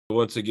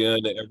Once again,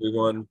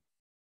 everyone,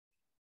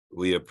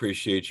 we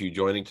appreciate you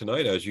joining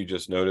tonight. As you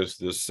just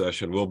noticed, this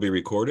session will be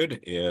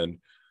recorded, and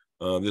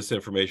this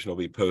information will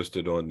be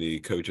posted on the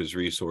coaches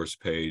resource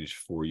page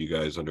for you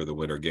guys under the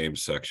Winter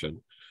Games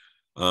section.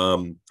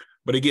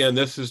 But again,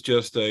 this is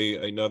just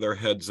another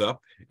heads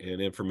up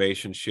and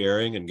information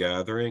sharing and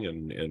gathering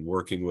and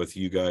working with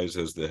you guys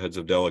as the heads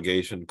of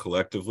delegation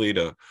collectively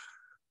to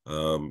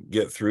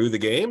get through the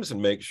games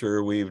and make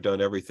sure we've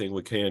done everything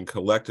we can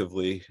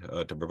collectively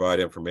to provide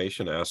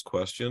information, ask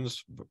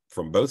questions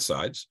from both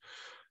sides.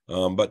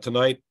 But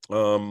tonight,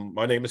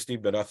 my name is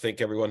Steve Bennett. I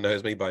think everyone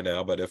knows me by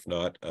now, but if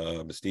not,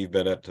 Steve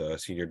Bennett,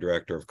 Senior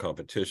Director of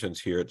Competitions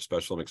here at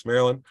Special Olympics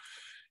Maryland,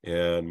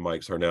 and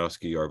Mike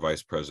Sarnowski, our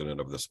Vice President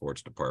of the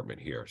Sports Department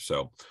here.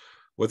 So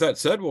with that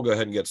said, we'll go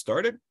ahead and get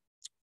started.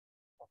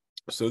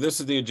 So this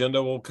is the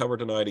agenda we'll cover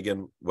tonight.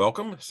 Again,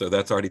 welcome. So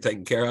that's already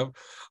taken care of.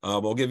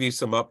 We'll give you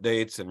some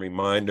updates and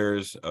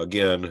reminders.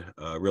 Again,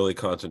 really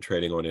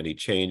concentrating on any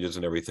changes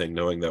and everything,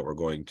 knowing that we're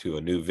going to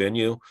a new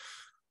venue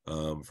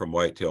from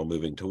Whitetail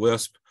moving to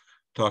WISP.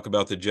 Talk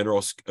about the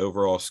general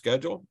overall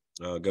schedule.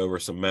 Go over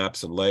some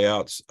maps and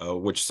layouts,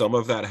 which some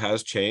of that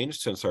has changed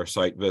since our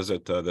site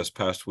visit this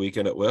past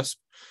weekend at WISP.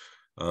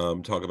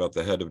 Talk about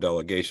the head of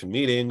delegation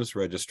meetings,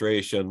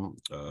 registration,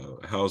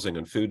 housing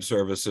and food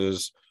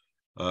services.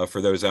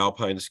 For those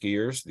alpine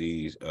skiers,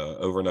 the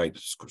overnight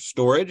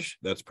storage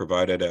that's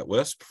provided at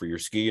WISP for your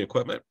ski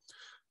equipment.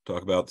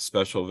 Talk about the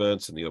special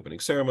events and the opening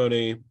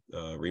ceremony,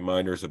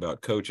 reminders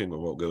about coaching. We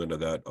won't go into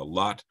that a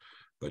lot,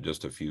 but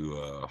just a few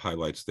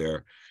highlights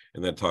there.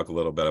 And then talk a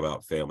little bit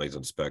about families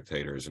and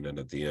spectators. And then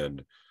at the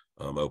end,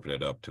 open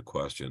it up to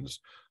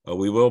questions.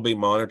 We will be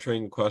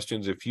monitoring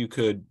questions. If you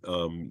could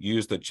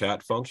use the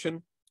chat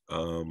function,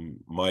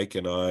 Mike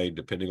and I,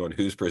 depending on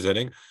who's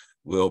presenting,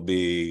 we'll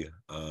be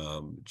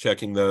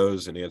checking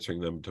those and answering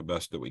them to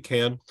best that we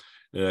can.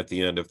 And at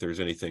the end, if there's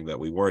anything that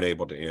we weren't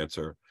able to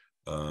answer,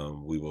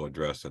 we will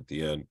address at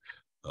the end.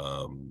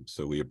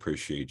 So we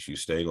appreciate you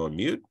staying on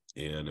mute.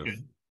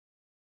 And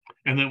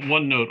then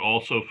one note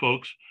also,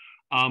 folks,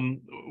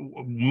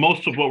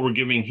 most of what we're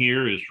giving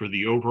here is for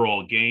the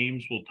overall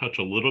games. We'll touch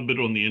a little bit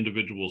on the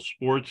individual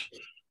sports,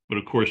 but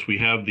of course we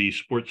have the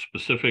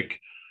sports-specific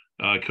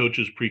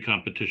coaches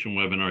pre-competition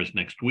webinars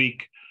next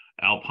week.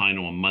 Alpine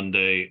on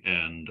Monday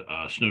and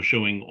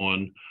snowshoeing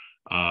on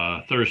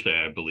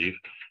Thursday, I believe.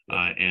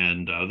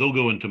 And they'll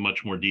go into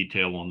much more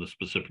detail on the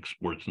specific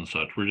sports and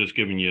such. We're just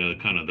giving you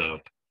kind of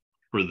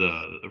for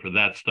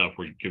that stuff,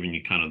 we're giving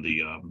you kind of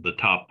the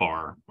top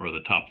bar or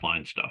the top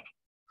line stuff.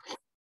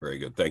 Very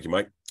good. Thank you,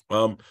 Mike.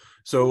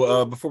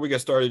 So before we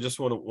get started, just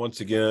want to once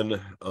again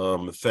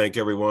thank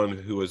everyone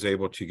who was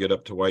able to get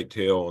up to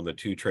Whitetail on the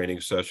 2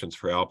 training sessions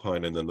for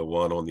Alpine and then the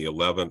one on the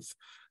 11th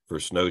for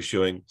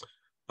snowshoeing.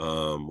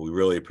 We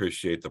really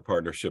appreciate the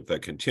partnership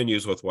that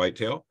continues with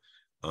Whitetail,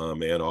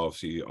 and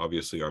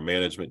obviously our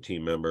management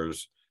team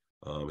members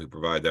who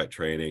provide that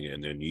training,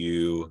 and then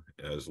you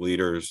as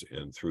leaders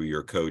and through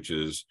your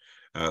coaches,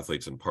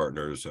 athletes, and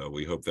partners.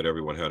 We hope that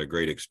everyone had a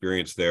great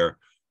experience there.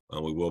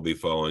 We will be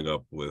following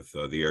up with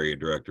the area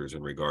directors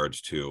in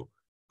regards to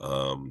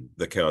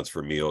the counts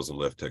for meals and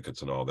lift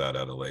tickets and all that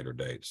at a later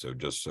date. So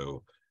just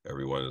so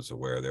everyone is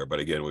aware there. But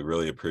again, we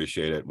really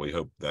appreciate it, and we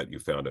hope that you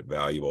found it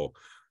valuable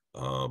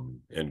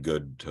and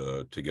good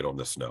to get on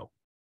the snow.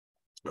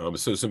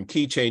 So some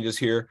key changes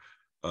here.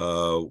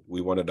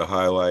 We wanted to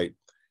highlight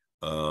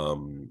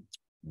the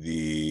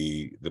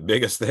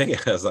biggest thing,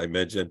 as I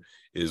mentioned,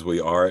 is we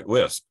are at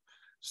WISP.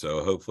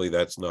 So hopefully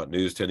that's not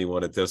news to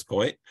anyone at this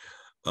point.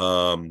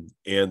 And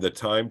the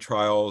time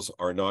trials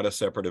are not a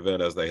separate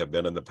event as they have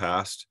been in the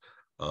past.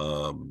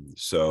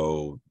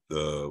 So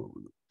the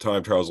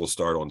time trials will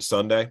start on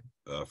Sunday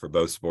for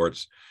both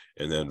sports,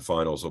 and then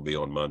finals will be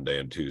on Monday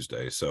and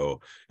Tuesday. So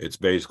it's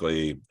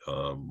basically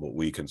what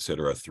we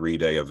consider a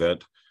 3-day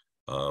event.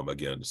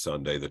 Again,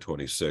 Sunday the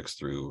 26th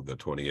through the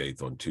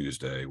 28th on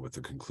Tuesday, with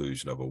the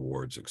conclusion of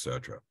awards,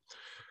 etc.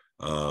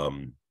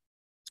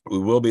 We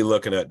will be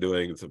looking at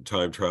doing some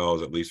time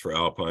trials, at least for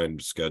Alpine,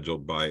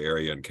 scheduled by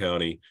area and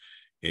county,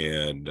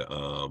 and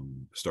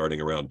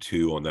starting around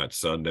 2 on that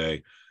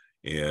Sunday.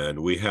 And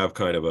we have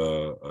kind of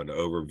an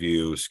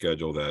overview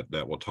schedule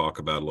that we'll talk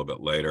about a little bit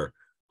later,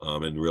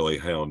 and really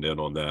hound in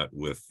on that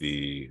with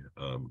the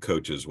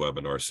coaches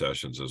webinar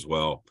sessions as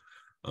well.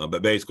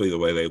 But basically the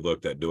way they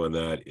looked at doing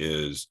that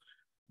is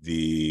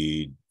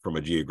from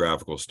a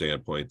geographical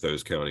standpoint,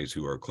 those counties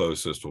who are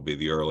closest will be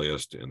the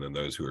earliest, and then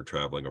those who are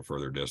traveling a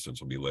further distance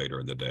will be later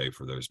in the day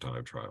for those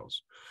time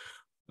trials.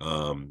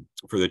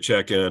 For the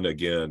check-in,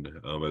 again,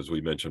 as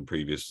we mentioned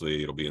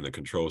previously, it'll be in the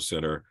control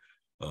center,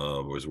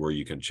 is where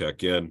you can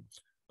check in.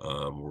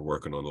 We're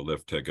working on the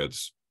lift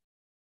tickets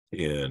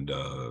and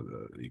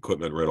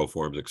equipment rental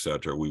forms,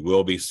 etc. We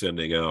will be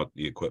sending out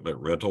the equipment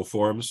rental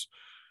forms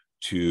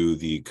to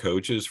the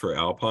coaches for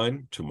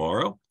Alpine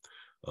tomorrow,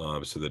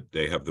 so that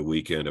they have the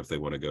weekend if they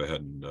want to go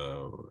ahead and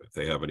if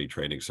they have any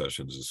training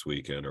sessions this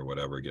weekend or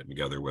whatever, getting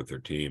together with their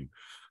team,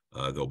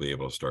 they'll be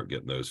able to start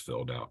getting those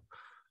filled out.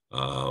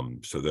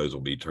 So those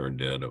will be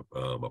turned in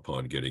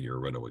upon getting your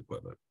rental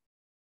equipment.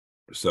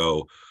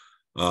 So,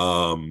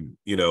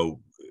 you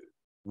know,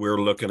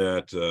 we're looking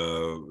at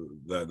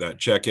that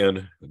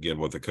check-in again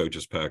with the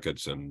coaches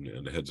packets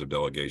and the heads of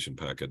delegation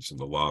packets in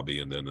the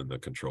lobby, and then in the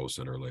control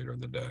center later in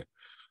the day.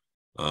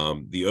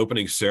 The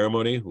opening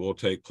ceremony will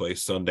take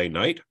place Sunday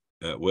night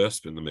at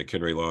WISP in the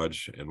McHenry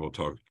Lodge, and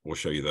we'll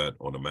show you that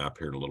on a map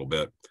here in a little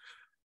bit.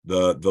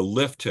 The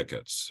lift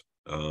tickets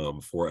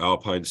for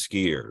alpine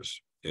skiers,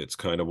 it's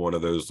kind of one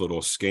of those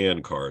little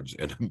scan cards.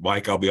 And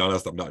Mike, I'll be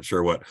honest, I'm not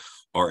sure what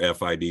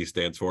RFID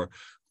stands for.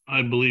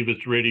 I believe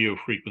it's radio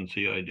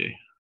frequency ID.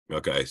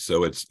 Okay,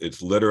 so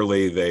it's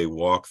literally they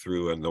walk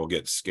through and they'll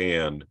get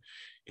scanned,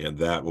 and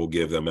that will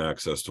give them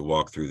access to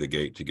walk through the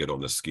gate to get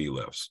on the ski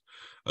lifts.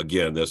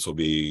 Again, this will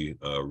be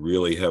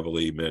really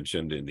heavily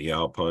mentioned in the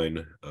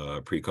Alpine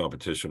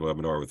pre-competition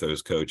webinar with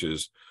those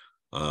coaches.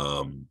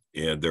 And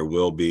there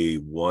will be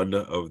one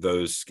of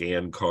those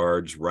scan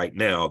cards. Right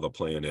now, the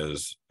plan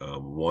is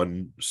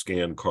one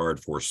scan card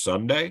for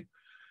Sunday,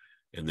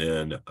 and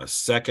then a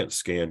second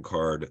scan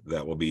card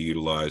that will be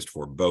utilized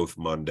for both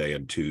Monday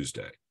and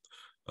Tuesday.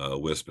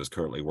 WISP is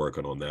currently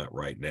working on that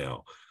right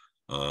now.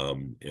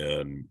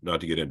 And not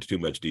to get into too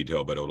much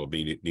detail, but it'll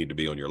need to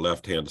be on your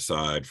left-hand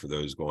side for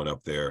those going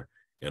up there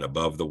and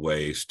above the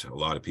waist. A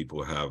lot of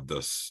people have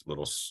this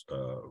little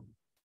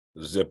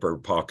zipper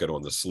pocket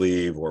on the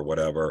sleeve or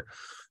whatever,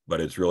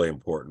 but it's really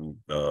important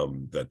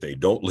that they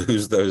don't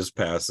lose those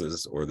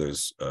passes or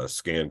those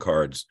scan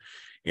cards,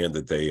 and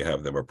that they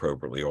have them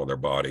appropriately on their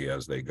body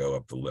as they go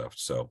up the lift.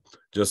 So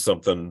just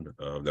something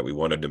that we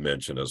wanted to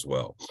mention as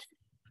well.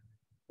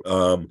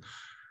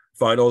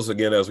 Finals,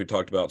 again, as we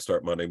talked about,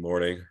 start Monday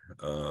morning,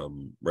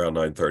 around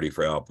 9:30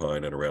 for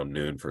Alpine and around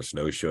noon for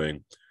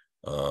snowshoeing.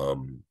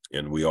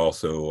 And we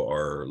also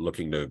are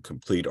looking to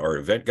complete our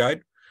event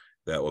guide.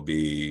 That will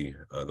be,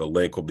 the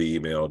link will be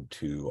emailed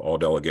to all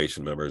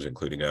delegation members,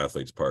 including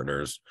athletes,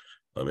 partners,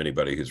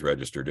 anybody who's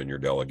registered in your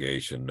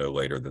delegation no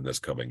later than this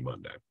coming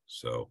Monday.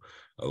 So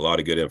a lot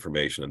of good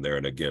information in there.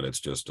 And again, it's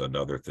just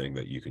another thing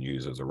that you can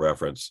use as a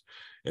reference,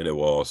 and it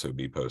will also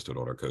be posted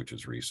on our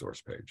coaches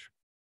resource page.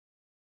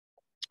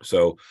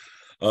 So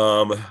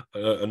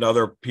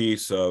another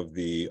piece of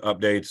the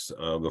updates,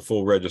 the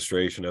full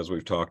registration, as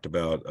we've talked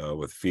about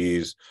with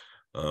fees,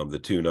 the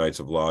 2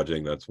 nights of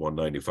lodging, that's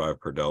 $195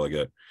 per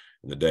delegate.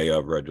 And the day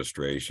of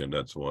registration,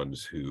 that's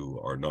ones who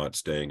are not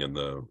staying in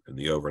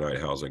the overnight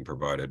housing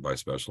provided by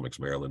Special Olympics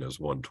Maryland, is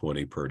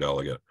 $120 per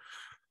delegate.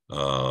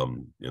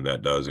 And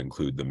that does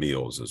include the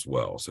meals as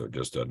well. So it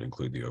just doesn't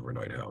include the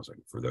overnight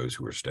housing for those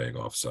who are staying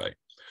off site.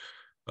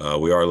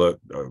 We are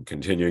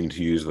continuing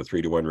to use the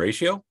 3-to-1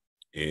 ratio.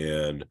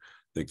 And I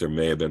think there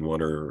may have been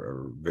one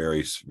or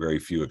very, very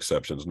few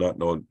exceptions, not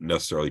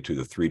necessarily to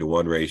the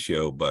 3-to-1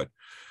 ratio, but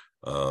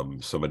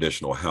some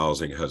additional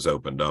housing has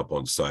opened up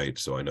on site.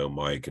 So I know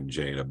Mike and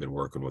Jane have been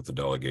working with the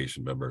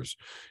delegation members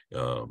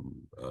to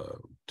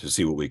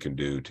see what we can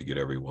do to get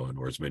everyone,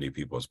 or as many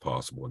people as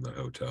possible, in the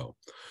hotel.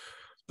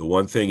 The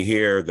one thing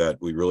here that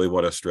we really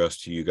want to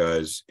stress to you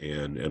guys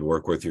and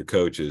work with your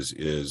coaches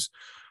is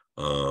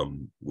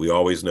we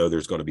always know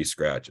there's going to be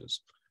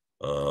scratches.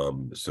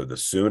 So the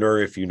sooner,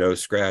 if you know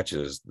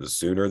scratches, the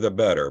sooner the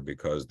better,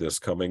 because this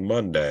coming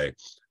Monday,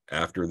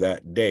 after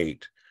that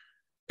date,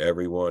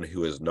 everyone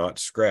who is not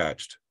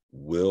scratched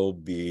will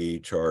be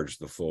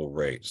charged the full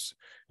rates,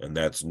 and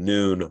that's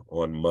noon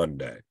on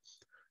Monday.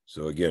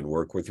 So again,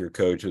 work with your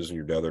coaches and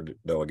your other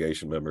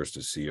delegation members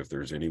to see if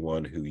there's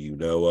anyone who you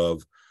know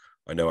of.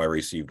 I know I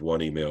received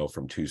one email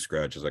from 2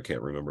 scratches. I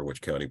can't remember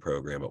which county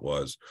program it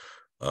was,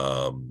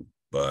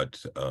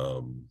 but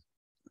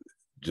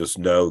just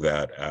know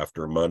that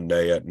after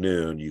Monday at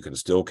noon, you can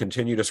still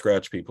continue to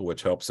scratch people,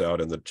 which helps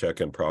out in the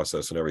check-in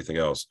process and everything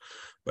else.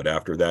 But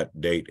after that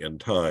date and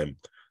time,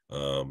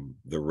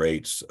 the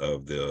rates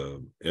of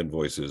the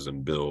invoices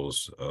and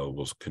bills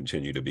will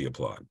continue to be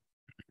applied.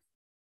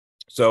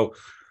 So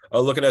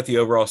looking at the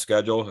overall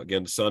schedule,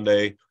 again,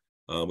 Sunday,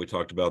 we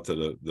talked about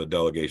the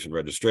delegation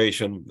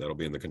registration. That'll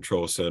be in the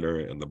control center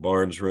and the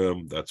Barnes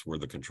room. That's where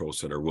the control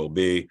center will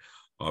be,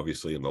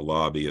 obviously in the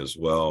lobby as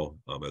well,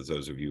 as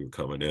those of you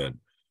coming in.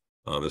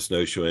 The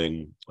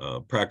snowshoeing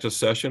practice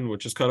session,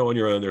 which is kind of on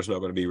your own. There's not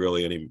going to be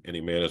really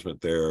any management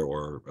there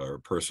or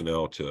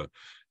personnel to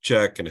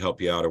check and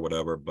help you out or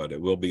whatever, but it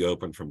will be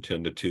open from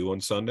 10 to 2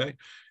 on Sunday,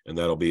 and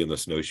that'll be in the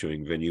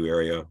snowshoeing venue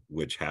area,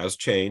 which has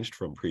changed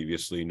from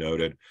previously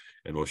noted,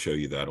 and we'll show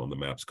you that on the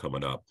maps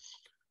coming up.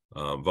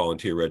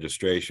 Volunteer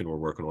registration, we're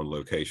working on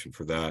location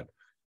for that.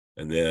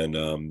 And then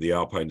the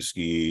alpine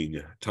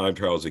skiing time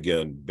trials,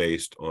 again,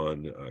 based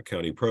on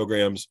county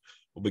programs,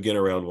 will begin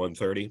around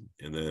 1:30,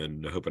 and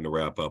then hoping to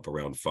wrap up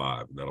around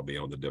 5. And that'll be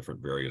on the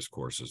different various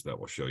courses that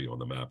we'll show you on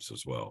the maps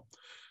as well.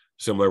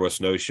 Similar with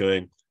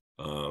snowshoeing,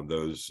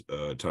 those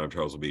time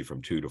trials will be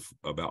from 2 to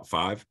about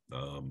 5,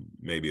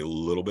 maybe a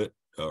little bit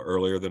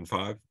earlier than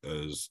 5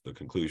 as the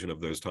conclusion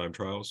of those time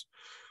trials.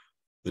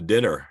 The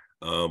dinner,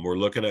 we're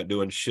looking at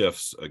doing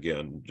shifts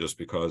again, just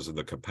because of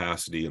the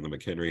capacity in the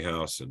McHenry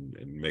house and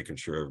making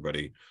sure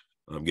everybody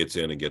gets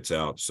in and gets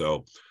out.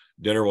 So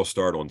dinner will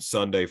start on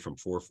Sunday from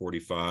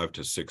 4:45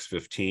 to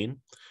 6:15.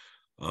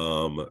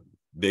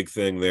 Big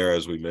thing there,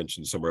 as we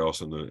mentioned somewhere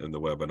else in the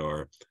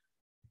webinar,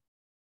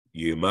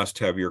 you must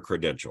have your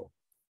credential.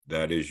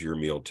 That is your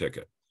meal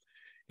ticket.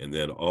 And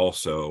then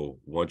also,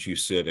 once you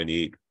sit and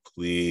eat,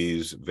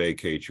 please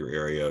vacate your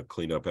area,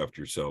 clean up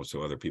after yourself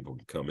so other people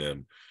can come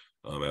in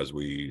as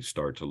we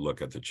start to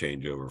look at the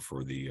changeover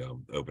for the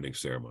opening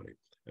ceremony.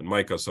 And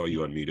Mike, I saw you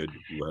unmuted.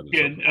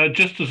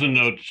 Just as a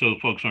note, so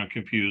folks aren't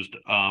confused.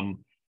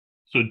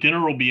 So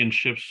dinner will be in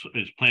shifts,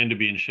 is planned to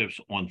be in shifts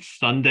on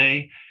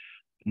Sunday.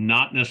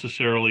 Not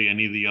necessarily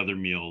any of the other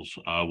meals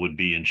would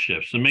be in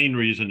shifts. The main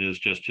reason is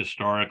just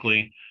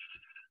historically,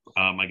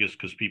 I guess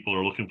because people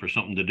are looking for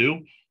something to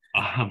do.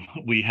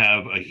 We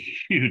have a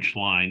huge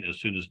line as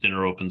soon as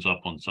dinner opens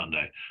up on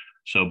Sunday.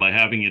 So by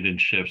having it in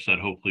shifts, that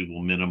hopefully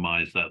will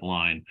minimize that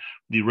line.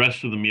 The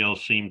rest of the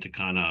meals seem to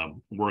kind of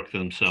work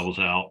themselves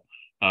out,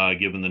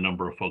 given the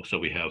number of folks that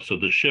we have. So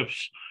the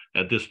shifts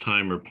at this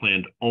time are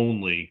planned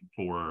only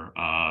for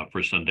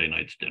Sunday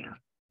night's dinner.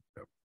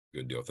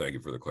 Good deal. Thank you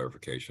for the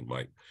clarification,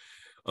 Mike.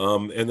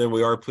 And then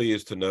we are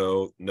pleased to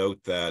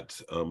note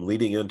that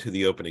leading into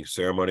the opening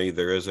ceremony,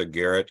 there is a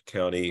Garrett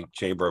County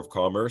Chamber of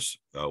Commerce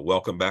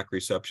welcome back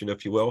reception,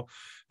 if you will.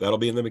 That'll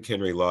be in the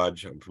McHenry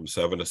Lodge from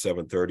 7 to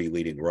 7:30,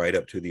 leading right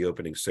up to the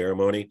opening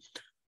ceremony,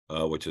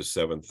 which is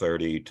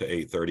 7:30 to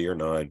 8:30 or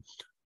 9.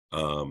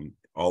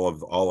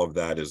 All of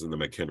that is in the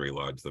McHenry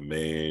Lodge, the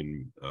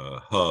main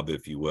hub,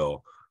 if you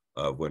will,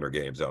 of Winter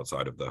Games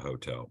outside of the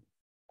hotel.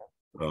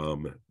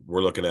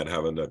 We're looking at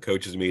having the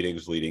coaches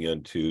meetings leading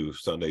into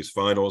Sunday's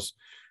finals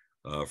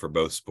for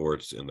both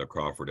sports in the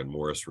Crawford and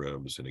Morris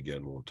rooms. And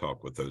again, we'll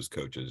talk with those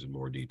coaches in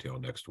more detail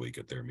next week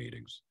at their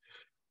meetings.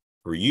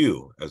 For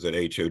you as an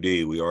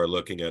HOD, we are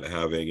looking at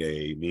having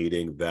a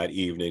meeting that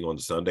evening on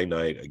Sunday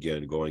night,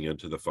 again, going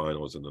into the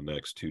finals in the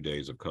next 2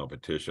 days of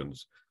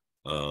competitions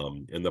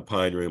in the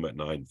Pine Room at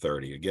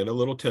 9:30. Again, a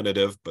little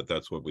tentative, but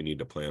that's what we need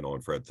to plan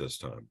on for at this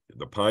time.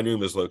 The Pine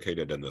Room is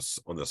located on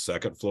the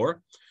second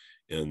floor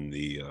in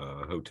the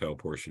hotel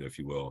portion, if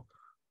you will,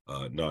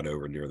 not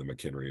over near the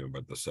McHenry Room,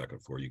 but the second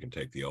floor. You can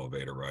take the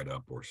elevator right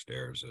up or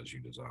stairs as you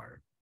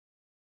desire.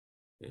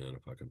 And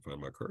if I can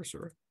find my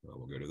cursor,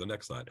 we'll go to the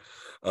next slide.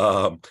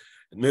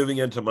 Moving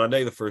into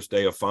Monday, the first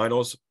day of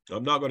finals.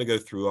 I'm not going to go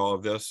through all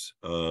of this,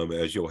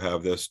 as you'll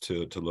have this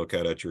to look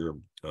at your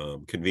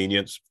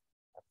convenience.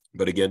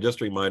 But again,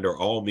 just a reminder,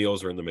 all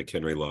meals are in the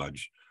McHenry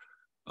Lodge.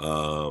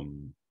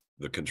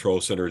 The control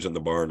centers in the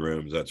barn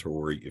rooms, that's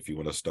where if you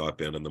want to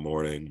stop in the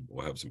morning,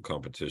 we'll have some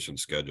competition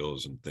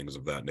schedules and things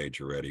of that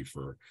nature ready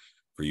for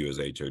you as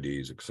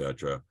HODs,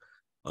 etc.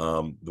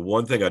 The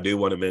one thing I do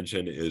want to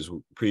mention is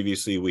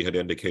previously we had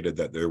indicated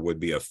that there would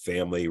be a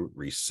family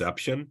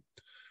reception.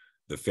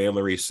 The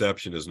family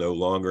reception is no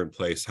longer in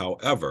place.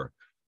 However,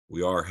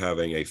 we are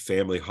having a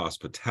family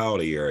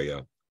hospitality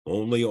area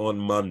only on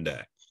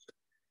Monday.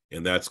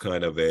 And that's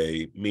kind of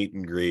a meet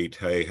and greet.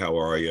 Hey, how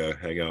are you?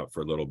 Hang out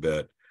for a little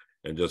bit.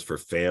 And just for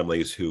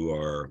families who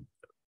are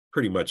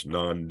pretty much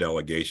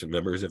non-delegation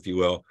members, if you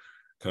will,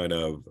 kind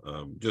of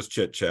just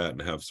chit chat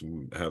and have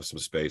some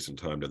space and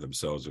time to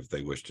themselves if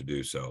they wish to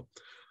do so.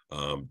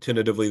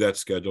 Tentatively, that's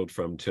scheduled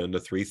from 10 to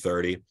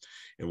 3:30,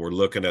 and we're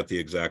looking at the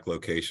exact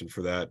location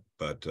for that.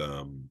 But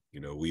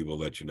we will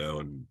let you know,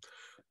 and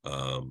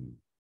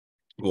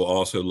we'll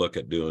also look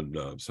at doing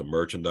some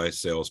merchandise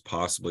sales,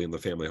 possibly in the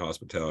family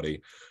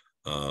hospitality.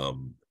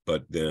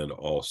 But then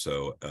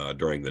also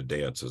during the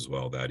dance as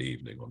well that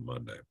evening on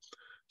Monday.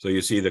 So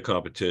you see the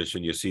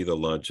competition, you see the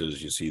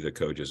lunches, you see the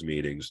coaches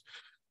meetings.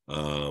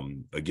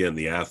 Again,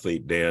 the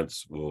athlete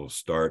dance will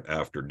start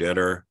after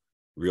dinner.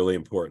 Really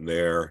important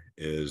there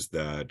is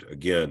that,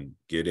 again,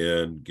 get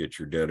in, get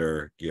your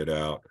dinner, get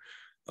out,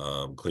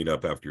 clean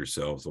up after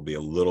yourselves. There'll be a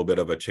little bit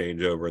of a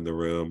changeover in the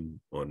room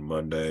on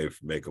Monday,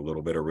 make a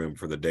little bit of room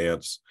for the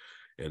dance.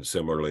 And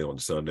similarly on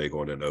Sunday,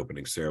 going to an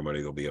opening ceremony,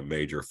 there'll be a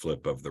major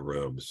flip of the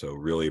room. So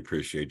really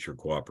appreciate your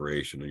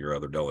cooperation and your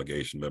other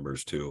delegation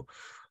members too.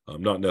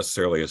 Not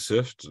necessarily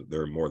assist.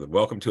 They're more than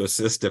welcome to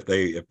assist if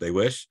they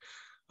wish,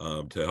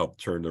 to help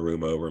turn the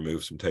room over,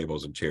 move some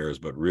tables and chairs,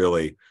 but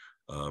really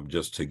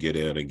just to get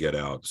in and get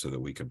out so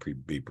that we can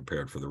be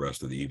prepared for the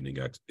rest of the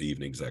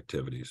evening's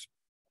activities.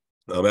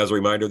 As a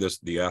reminder,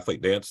 the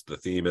athlete dance, the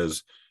theme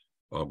is,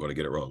 I'm going to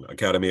get it wrong,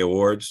 Academy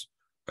Awards.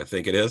 I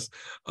think it is.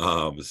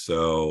 I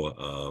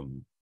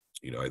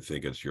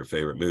think it's your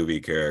favorite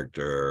movie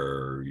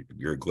character,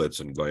 your glitz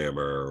and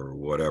glamour, or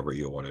whatever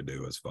you want to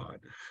do is fine.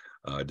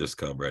 Just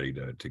come ready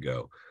to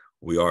go.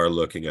 We are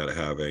looking at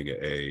having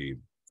a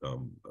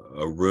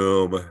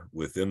room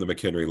within the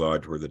McHenry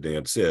Lodge where the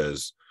dance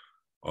is,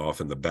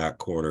 off in the back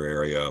corner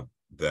area,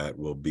 that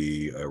will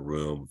be a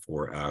room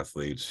for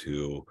athletes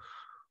who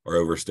are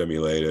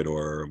overstimulated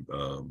or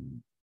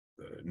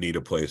need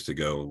a place to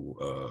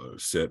go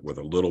sit with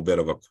a little bit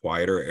of a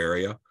quieter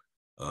area.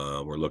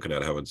 We're looking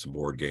at having some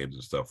board games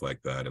and stuff like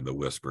that in the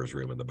Whispers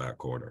room in the back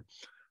corner.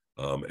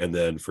 And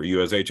then for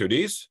you as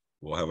HODs,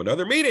 we'll have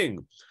another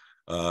meeting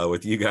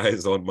with you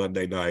guys on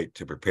Monday night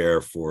to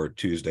prepare for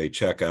Tuesday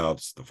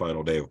checkouts, the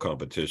final day of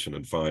competition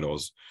and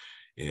finals,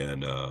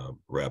 and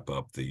wrap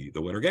up the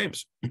Winter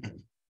Games.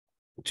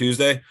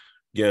 Tuesday,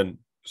 again,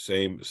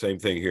 same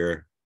thing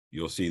here.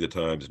 You'll see the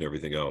times and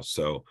everything else.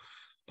 So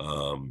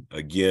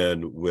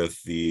again,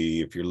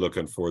 if you're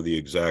looking for the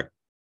exact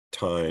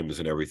times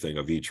and everything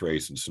of each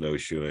race in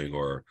snowshoeing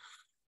or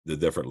the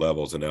different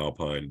levels in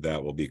Alpine,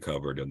 that will be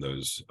covered in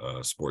those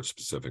sports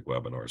specific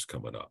webinars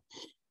coming up.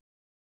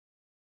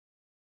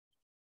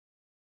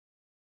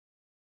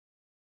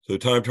 So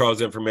time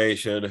trials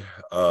information,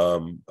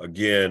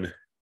 again,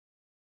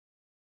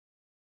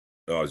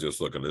 I was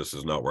just looking, this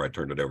is not where I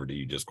turned it over to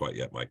you just quite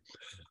yet, Mike.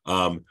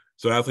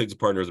 So athletes and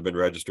partners have been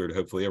registered.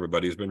 Hopefully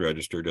everybody's been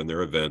registered in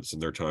their events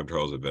and their time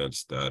trials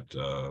events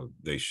that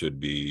they should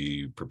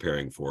be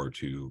preparing for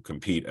to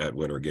compete at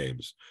Winter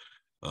Games.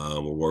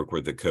 We'll work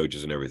with the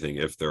coaches and everything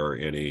if there are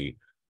any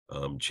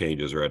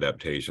changes or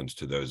adaptations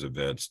to those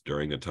events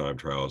during the time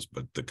trials,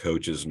 but the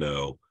coaches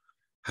know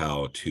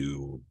how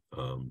to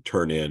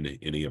turn in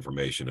any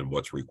information and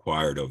what's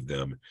required of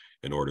them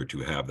in order to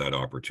have that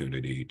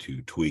opportunity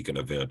to tweak an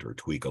event or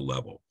tweak a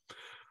level.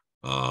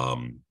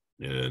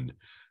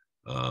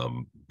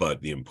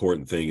 But the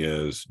important thing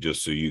is,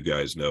 just so you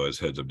guys know as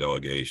heads of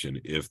delegation,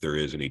 if there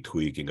is any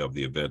tweaking of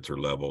the events or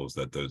levels,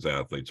 that those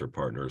athletes or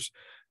partners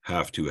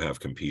have to have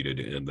competed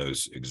in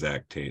those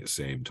exact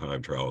same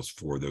time trials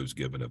for those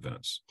given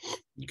events.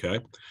 Okay.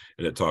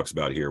 And it talks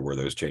about here where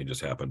those changes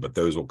happen, but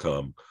those will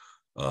come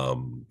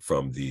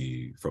from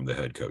the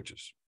head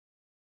coaches.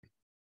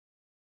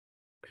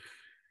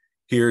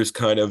 Here's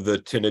kind of the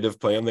tentative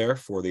plan there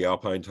for the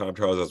Alpine time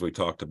trials, as we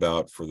talked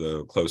about, for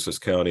the closest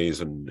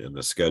counties and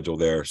the schedule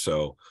there.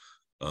 So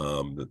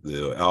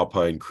the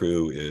Alpine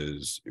crew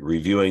is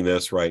reviewing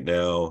this right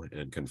now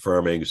and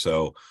confirming.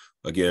 So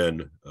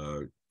again,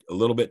 a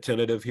little bit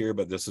tentative here,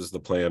 but this is the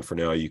plan for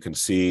now. You can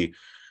see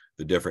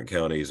the different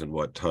counties and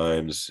what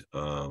times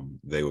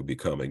they would be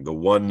coming. The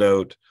one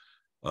note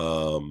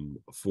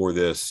for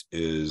this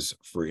is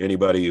for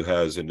anybody who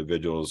has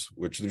individuals,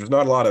 which there's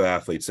not a lot of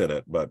athletes in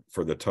it, but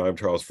for the time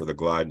trials for the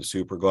glide and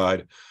super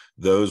glide,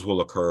 those will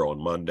occur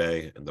on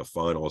Monday, and the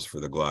finals for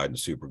the glide and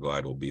super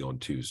glide will be on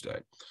Tuesday.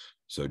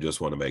 So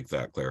just want to make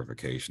that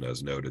clarification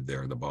as noted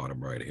there in the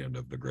bottom right hand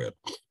of the grid.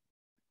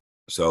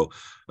 So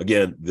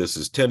again, this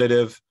is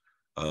tentative.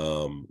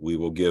 We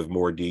will give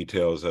more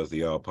details as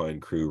the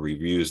Alpine crew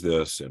reviews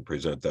this and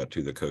present that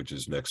to the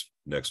coaches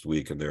next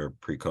week in their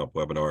pre-comp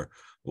webinar.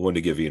 I wanted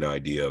to give you an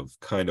idea of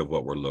kind of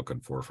what we're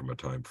looking for from a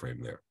time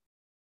frame there.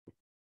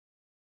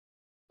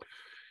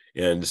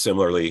 And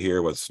similarly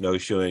here with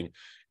snowshoeing,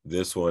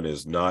 this one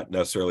is not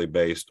necessarily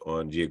based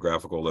on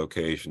geographical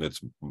location.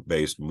 It's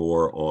based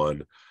more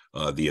on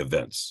the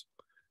events.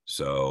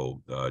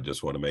 So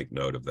just want to make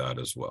note of that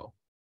as well.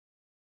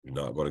 I'm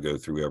not going to go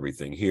through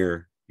everything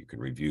here. You can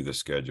review the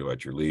schedule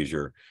at your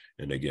leisure.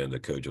 And again, the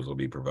coaches will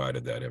be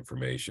provided that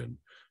information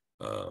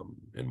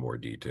in more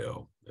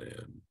detail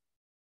and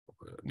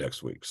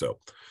next week. So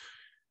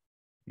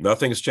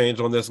nothing's changed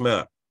on this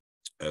map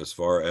as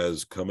far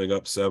as coming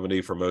up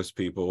 70 for most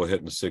people,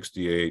 hitting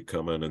 68,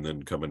 coming and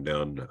then coming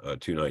down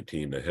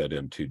 219 to head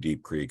into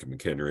Deep Creek and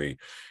McHenry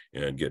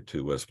and get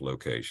to Wisp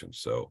location.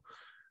 So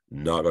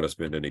not going to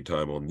spend any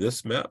time on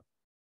this map.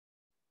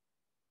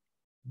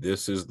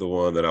 This is the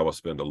one that I will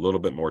spend a little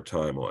bit more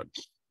time on.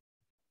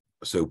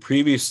 So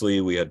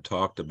previously we had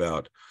talked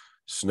about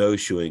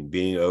snowshoeing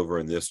being over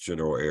in this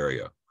general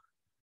area.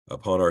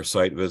 Upon our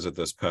site visit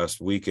this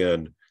past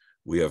weekend,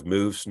 we have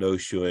moved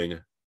snowshoeing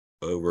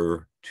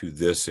over to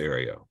this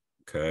area,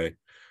 okay?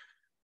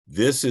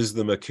 This is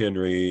the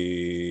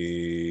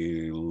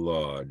McHenry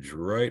Lodge,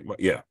 right?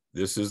 Yeah,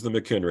 this is the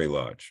McHenry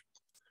Lodge.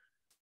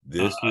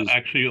 This is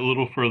actually a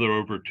little further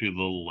over to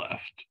the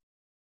left,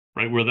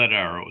 right where that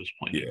arrow is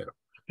pointing. Yeah.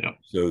 Yeah.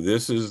 So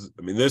this is,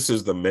 this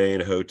is the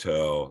main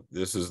hotel.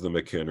 This is the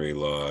McHenry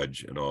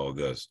Lodge and all of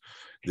this.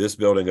 This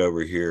building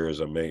over here is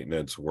a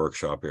maintenance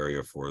workshop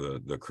area for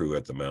the crew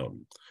at the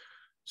mountain.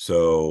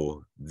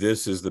 So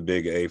this is the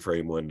big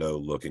A-frame window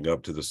looking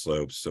up to the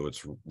slopes. So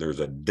there's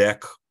a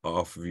deck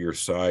off of your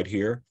side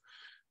here.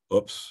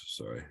 Oops,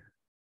 sorry.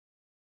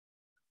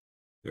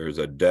 There's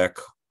a deck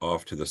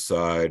off to the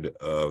side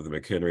of the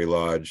McHenry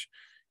Lodge,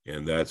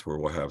 and that's where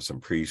we'll have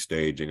some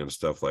pre-staging and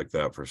stuff like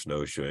that for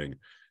snowshoeing.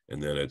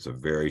 And then it's a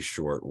very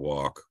short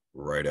walk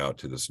right out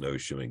to the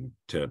snowshoeing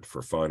tent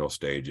for final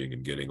staging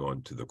and getting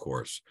onto the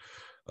course.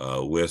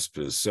 Wisp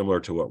is similar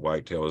to what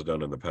Whitetail has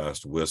done in the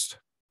past. Wisp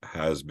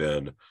has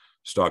been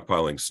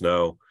stockpiling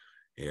snow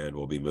and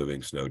will be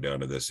moving snow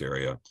down to this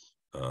area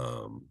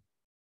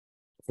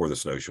for the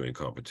snowshoeing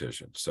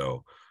competition.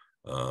 So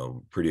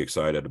pretty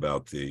excited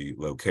about the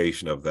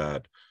location of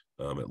that.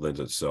 It lends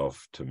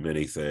itself to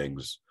many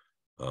things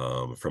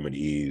from an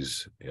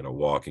ease and a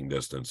walking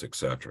distance,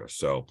 etc.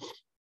 So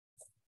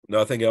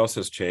nothing else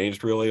has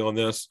changed really on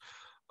this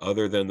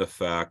other than the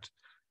fact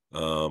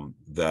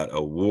that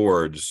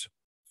awards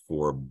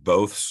for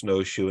both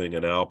snowshoeing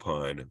and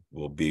alpine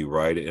will be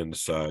right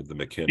inside the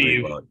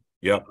McHenry Lodge.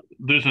 Yep.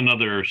 There's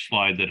another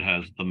slide that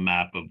has the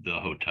map of the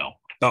hotel.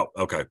 Oh,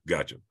 okay.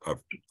 Gotcha. I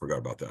forgot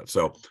about that.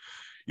 So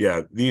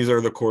yeah, these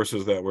are the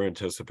courses that we're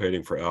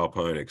anticipating for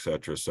alpine,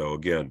 etc. So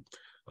again,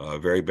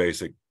 very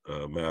basic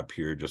map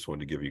here. Just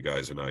wanted to give you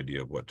guys an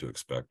idea of what to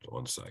expect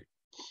on site.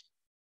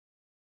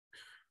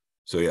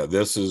 So yeah,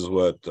 this is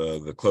what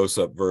the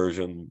close-up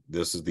version.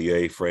 This is the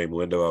A-frame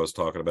window I was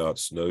talking about.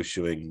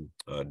 Snowshoeing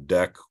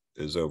deck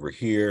is over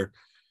here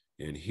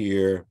and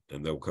here,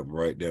 and they'll come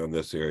right down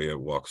this area,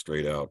 walk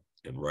straight out,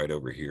 and right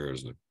over here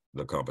is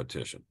the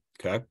competition.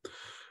 Okay,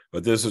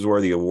 but this is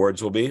where the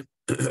awards will be.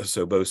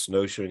 So both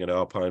snowshoeing and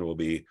alpine will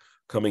be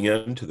coming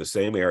into the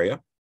same area.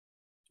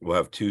 We'll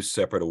have two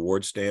separate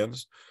award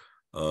stands.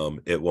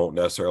 It won't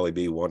necessarily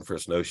be one for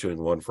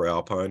snowshoeing, one for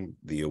alpine.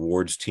 The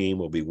awards team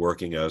will be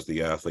working as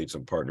the athletes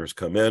and partners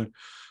come in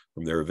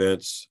from their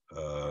events.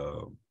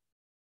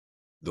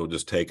 They'll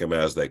just take them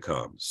as they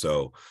come.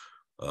 So,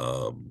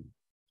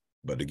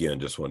 but again,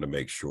 just wanted to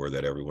make sure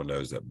that everyone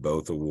knows that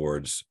both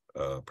awards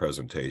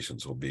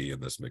presentations will be in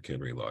this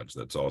McHenry Lodge.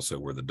 That's also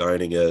where the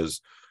dining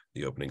is,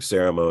 the opening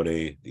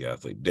ceremony, the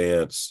athlete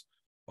dance,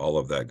 all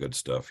of that good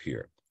stuff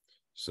here.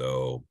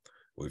 So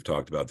we've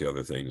talked about the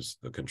other things,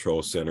 the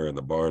control center and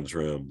the Barnes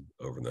room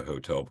over in the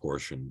hotel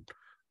portion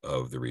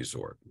of the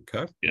resort.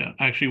 Okay. Yeah,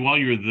 actually, while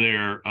you're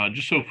there,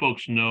 just so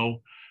folks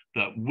know,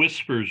 that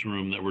Whispers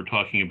room that we're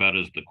talking about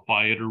is the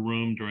quieter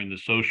room during the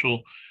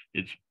social.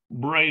 It's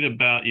right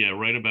about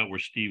where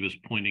Steve is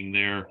pointing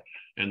there.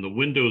 And the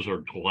windows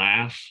are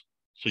glass.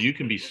 So you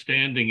can be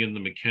standing in the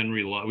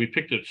McHenry Lodge. We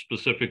picked it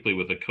specifically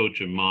with a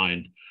coach in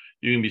mind.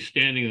 You can be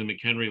standing in the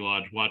McHenry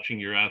Lodge watching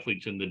your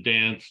athletes in the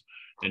dance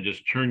and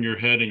just turn your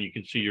head and you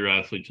can see your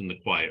athletes in the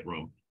quiet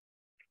room.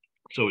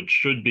 So it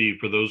should be,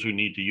 for those who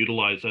need to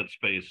utilize that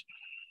space,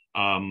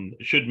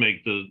 it should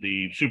make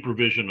the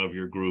supervision of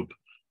your group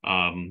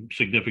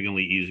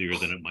significantly easier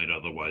than it might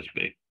otherwise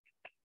be.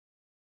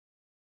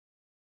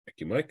 Thank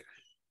you, Mike.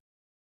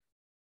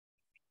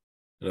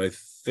 And I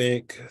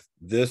think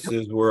this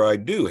is where I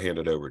do hand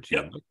it over to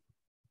you, Mike.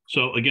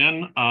 So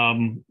again,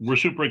 we're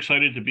super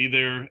excited to be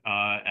there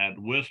at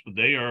WISP.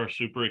 They are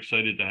super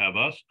excited to have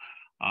us.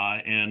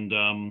 And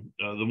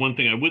the one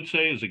thing I would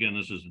say is, again,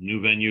 this is a new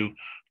venue,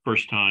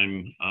 first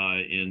time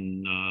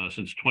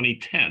since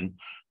 2010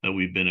 that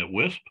we've been at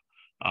WISP.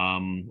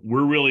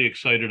 We're really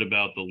excited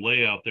about the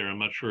layout there. I'm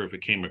not sure if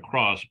it came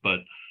across,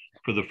 but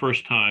for the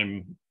first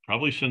time,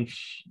 probably since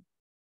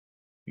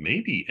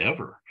maybe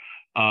ever,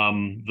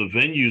 the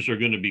venues are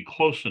going to be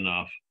close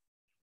enough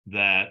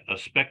that a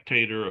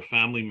spectator, a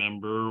family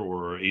member,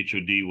 or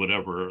HOD,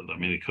 whatever, I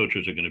mean, the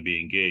coaches are going to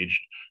be engaged,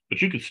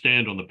 but you could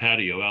stand on the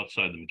patio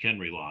outside the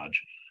McHenry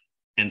Lodge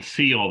and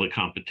see all the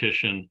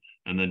competition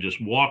and then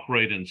just walk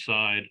right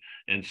inside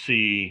and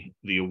see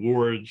the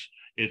awards.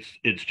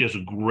 It's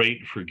just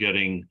great for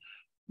getting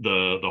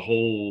the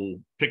whole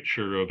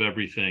picture of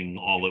everything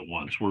all at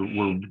once.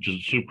 We're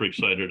just super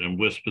excited, and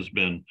WISP has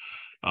been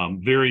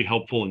very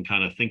helpful in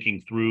kind of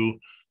thinking through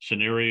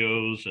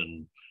scenarios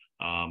and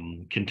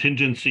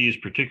contingencies,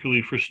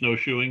 particularly for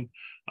snowshoeing,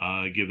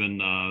 given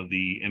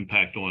the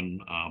impact on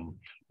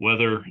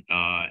weather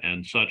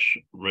and such.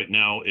 Right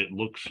now, it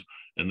looks,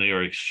 and they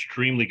are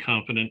extremely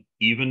confident,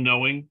 even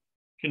knowing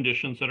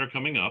conditions that are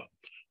coming up,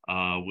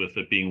 with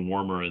it being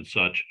warmer and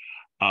such,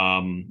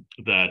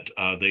 that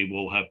they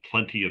will have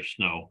plenty of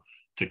snow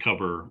to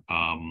cover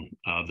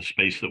the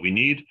space that we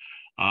need.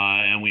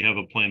 And we have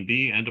a plan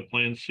B and a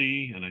plan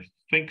C, and I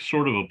think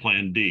sort of a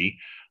plan D,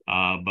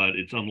 but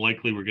it's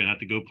unlikely we're going to have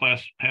to go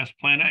past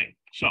plan A.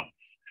 So,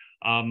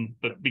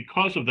 but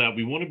because of that,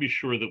 we want to be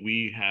sure that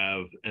we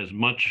have as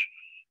much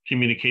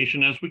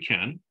communication as we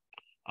can.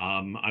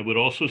 I would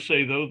also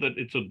say, though, that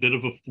it's a bit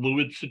of a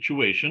fluid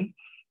situation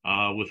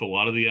with a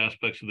lot of the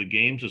aspects of the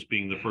games, as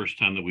being the first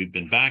time that we've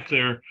been back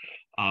there,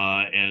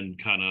 and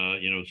kind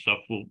of, stuff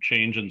will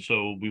change. And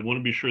so we want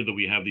to be sure that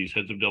we have these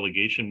heads of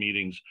delegation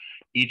meetings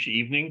each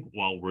evening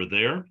while we're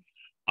there,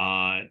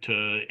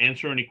 to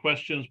answer any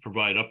questions,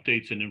 provide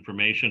updates and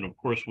information. Of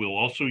course, we'll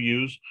also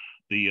use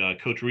the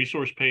coach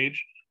resource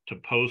page to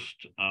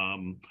post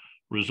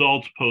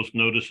results, post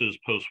notices,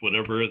 post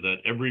whatever that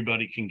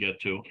everybody can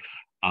get to.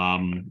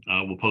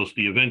 We'll post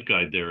the event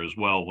guide there as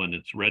well when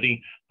it's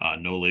ready,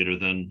 no later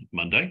than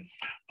Monday,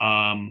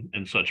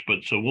 and such.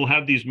 But so we'll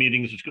have these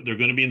meetings. They're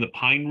going to be in the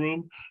Pine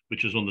Room,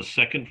 which is on the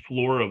second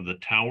floor of the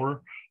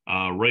tower,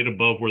 right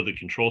above where the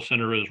control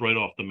center is, right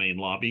off the main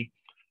lobby.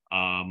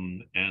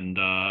 And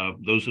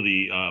those are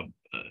the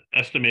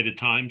estimated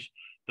times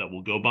that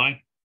we'll go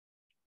by.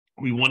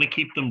 We want to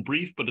keep them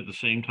brief, but at the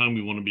same time,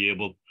 we want to be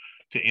able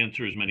to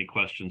answer as many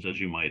questions as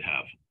you might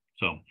have.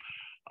 So,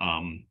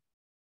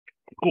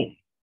 cool.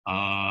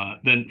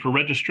 Then for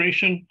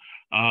registration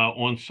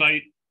on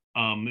site,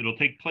 it'll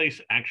take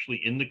place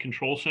actually in the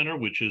control center,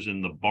 which is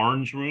in the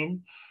Barnes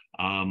room.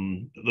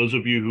 Those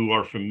of you who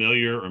are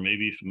familiar or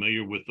maybe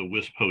familiar with the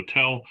WISP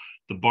Hotel,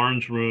 the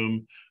Barnes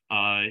room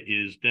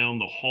is down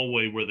the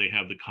hallway where they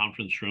have the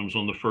conference rooms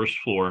on the first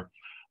floor,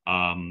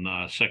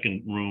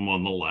 second room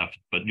on the left,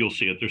 but you'll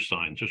see it, there's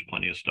signs, there's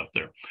plenty of stuff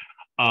there.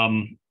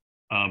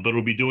 But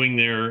we'll be doing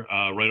there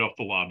right off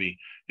the lobby.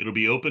 It'll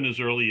be open as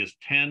early as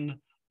 10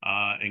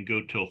 and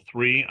go till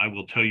 3. I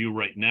will tell you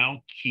right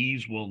now,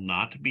 keys will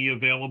not be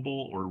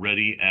available or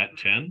ready at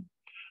 10.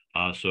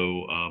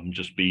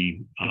 Just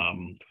be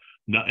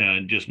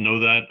just know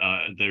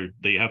that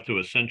they have to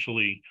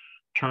essentially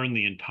turn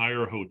the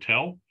entire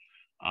hotel.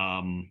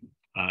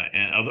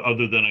 And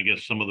other than, I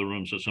guess, some of the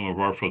rooms that some of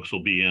our folks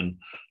will be in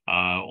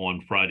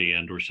on Friday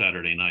and or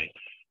Saturday night.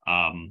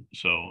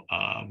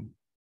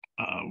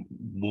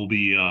 We'll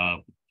be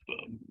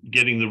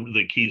getting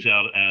the keys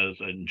out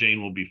and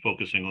Jane will be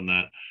focusing on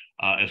that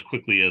as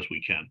quickly as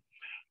we can.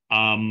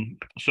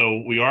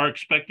 So we are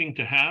expecting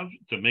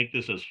to make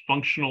this as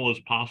functional as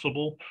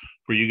possible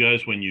for you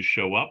guys when you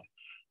show up.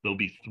 There'll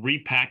be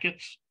 3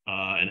 packets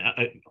and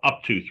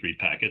up to 3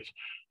 packets.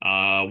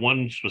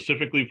 One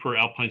specifically for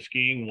alpine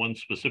skiing, one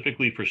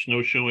specifically for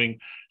snowshoeing,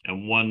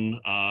 and one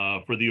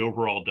for the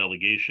overall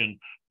delegation.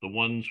 The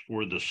ones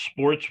for the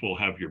sports will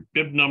have your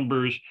bib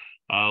numbers,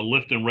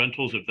 lift and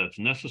rentals if that's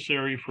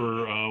necessary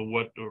for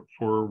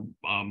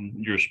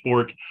your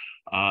sport,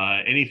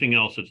 anything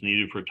else that's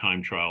needed for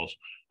time trials.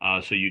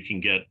 So you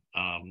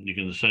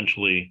can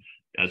essentially,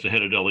 as a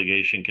head of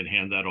delegation, can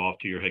hand that off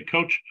to your head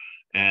coach,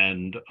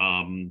 and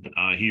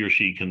he or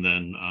she can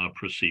then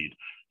proceed.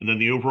 And then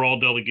the overall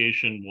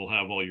delegation will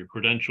have all your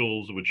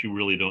credentials, which you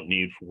really don't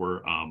need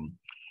for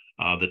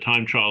the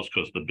time trials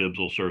because the bibs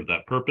will serve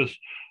that purpose.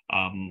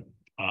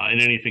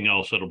 And anything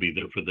else that'll be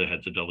there for the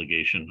heads of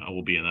delegation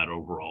will be in that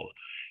overall.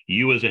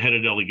 You as a head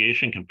of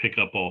delegation can pick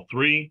up all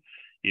 3.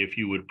 If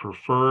you would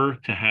prefer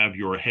to have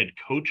your head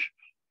coach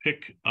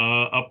pick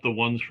up the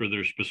ones for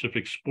their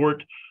specific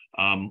sport,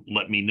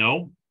 let me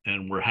know,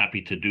 and we're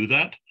happy to do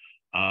that.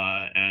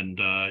 And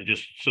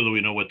just so that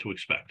we know what to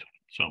expect.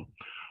 So,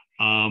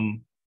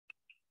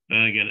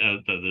 and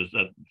again, there's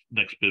that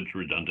next bib's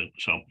redundant.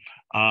 So,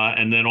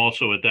 and then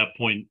also at that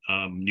point,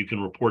 you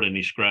can report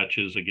any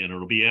scratches. Again,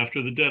 it'll be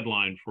after the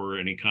deadline for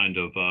any kind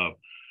of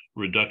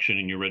reduction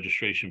in your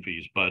registration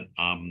fees, but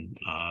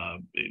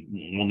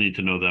we'll need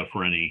to know that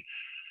for any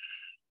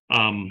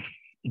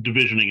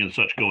divisioning and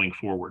such going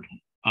forward.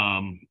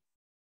 And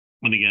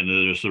again,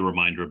 there's a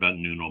reminder about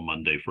noon on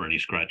Monday for any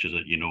scratches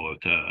that you know of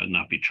to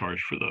not be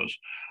charged for those.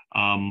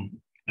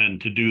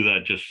 And to do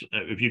that, just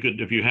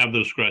if you have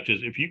those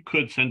scratches, if you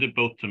could send it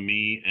both to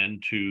me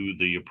and to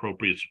the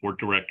appropriate sport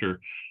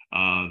director,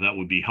 that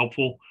would be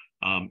helpful.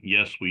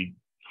 Yes, we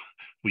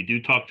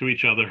do talk to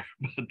each other,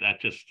 but that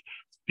just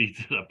speeds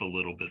it up a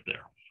little bit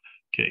there.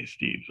 Okay,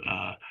 Steve.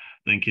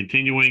 Then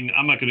continuing,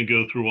 I'm not going to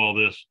go through all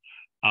this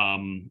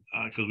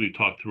because we've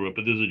talked through it,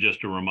 but this is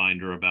just a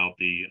reminder about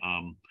the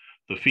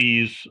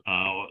fees.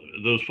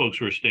 Those folks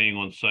who are staying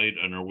on site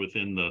and are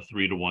within the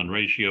 3-to-1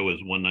 ratio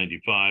is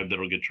 $195.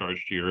 That'll get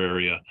charged to your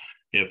area.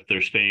 If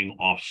they're staying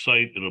off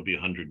site, it'll be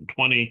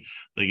 $120.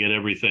 They get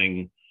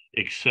everything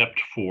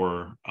except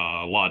for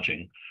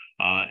lodging.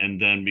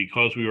 And then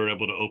because we were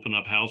able to open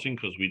up housing,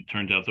 because we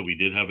turned out that we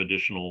did have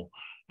additional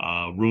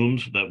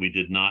rooms that we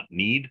did not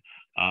need,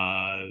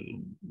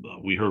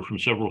 we heard from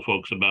several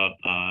folks about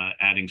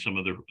adding some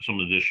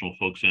additional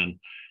folks in,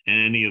 and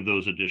any of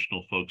those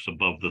additional folks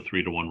above the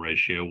 3-to-1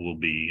 ratio will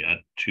be at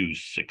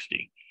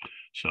 260.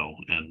 So,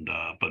 and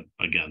but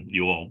again,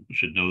 you all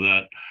should know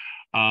that.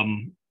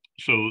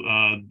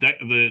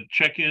 The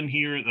check-in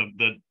here,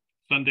 that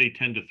Sunday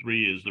 10 to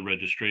 3 is the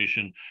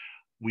registration.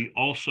 We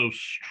also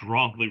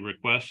strongly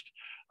request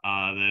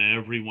that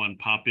everyone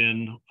pop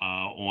in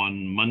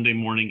on Monday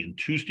morning and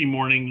Tuesday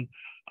morning.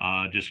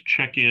 Just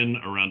check in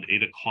around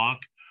 8 o'clock.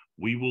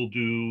 We will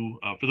do,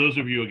 for those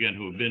of you, again,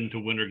 who have been to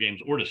winter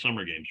games or to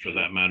summer games for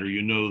that matter,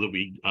 you know that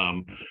we,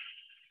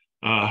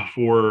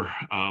 for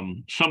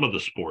some of the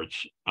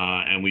sports,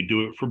 and we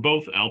do it for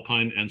both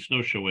alpine and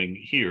snowshoeing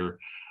here,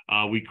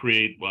 we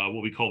create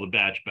what we call the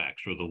badge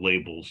backs, or the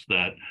labels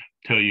that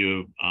tell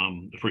you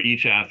for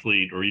each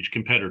athlete or each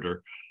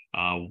competitor,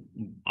 the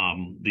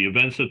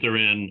events that they're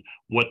in,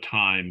 what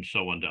time,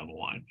 so on down the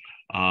line.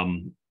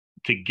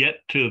 To get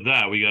to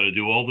that, we got to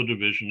do all the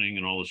divisioning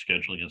and all the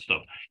scheduling and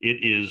stuff.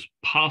 It is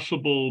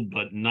possible,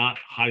 but not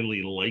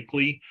highly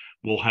likely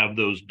we'll have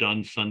those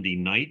done Sunday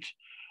night.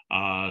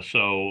 If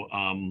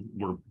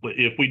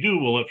we do,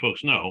 we'll let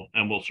folks know,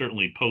 and we'll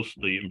certainly post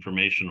the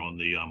information on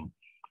the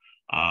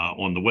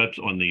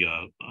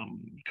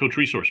coach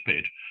resource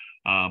page.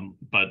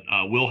 But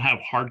we'll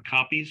have hard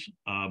copies,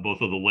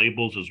 both of the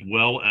labels as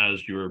well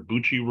as your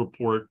Bucci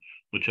report,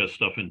 which has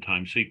stuff in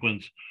time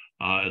sequence,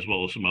 as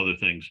well as some other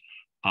things.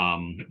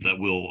 That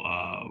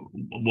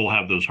we'll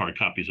have those hard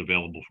copies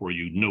available for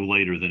you no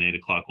later than 8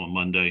 o'clock on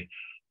Monday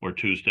or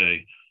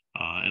Tuesday,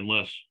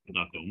 unless,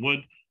 knock on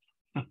wood,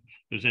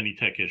 there's any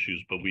tech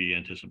issues, but we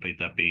anticipate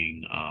that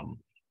being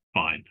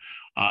fine.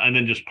 And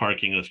then just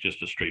parking, that's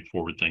just a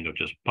straightforward thing of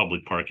just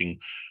public parking.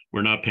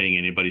 We're not paying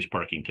anybody's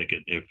parking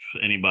ticket. If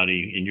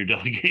anybody in your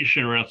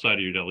delegation or outside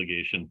of your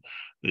delegation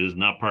is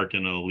not parked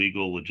in a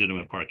legal,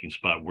 legitimate parking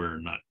spot, we're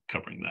not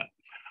covering that.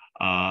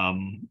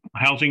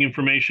 Housing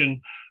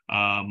information.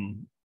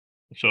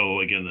 So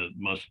again,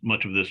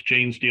 much of this,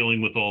 Jane's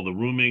dealing with all the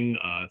rooming.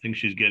 I think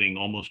she's getting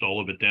almost all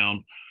of it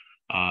down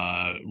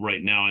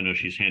right now. I know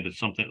she's handed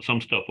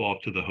some stuff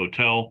off to the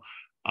hotel.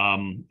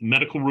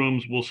 Medical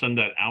rooms, we'll send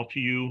that out to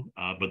you,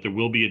 but there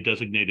will be a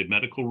designated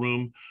medical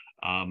room.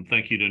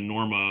 Thank you to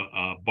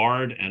Norma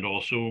Bard, and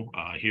also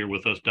here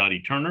with us,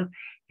 Dottie Turner,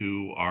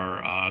 who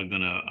are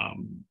going to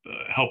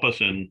help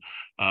us in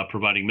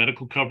providing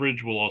medical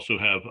coverage. We'll also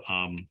have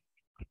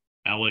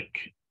Alec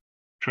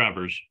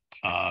Travers,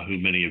 who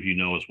many of you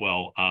know as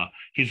well.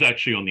 He's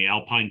actually on the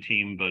Alpine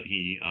team, but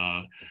he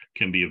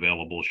can be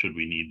available should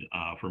we need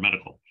for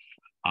medical.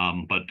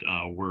 But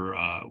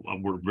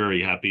we're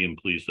very happy and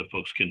pleased that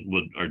folks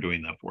are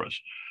doing that for us.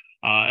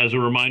 As a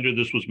reminder,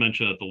 this was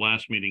mentioned at the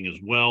last meeting as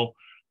well.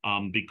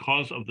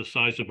 Because of the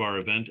size of our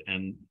event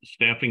and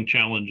staffing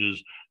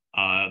challenges,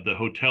 the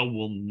hotel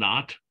will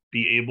not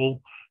be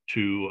able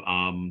to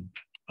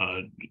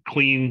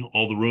clean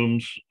all the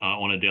rooms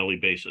on a daily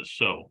basis.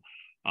 So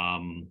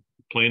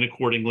plan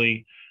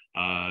accordingly.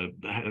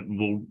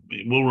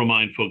 We'll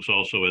remind folks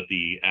also at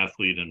the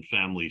athlete and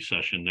family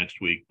session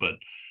next week, but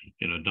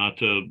not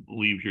to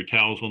leave your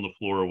towels on the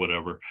floor or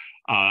whatever.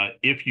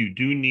 If you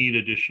do need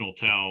additional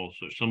towels,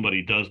 or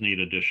somebody does need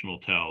additional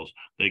towels,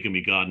 they can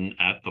be gotten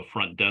at the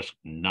front desk,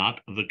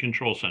 not the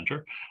control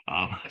center.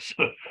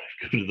 So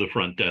go to the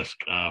front desk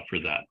for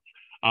that.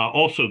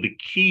 Also, the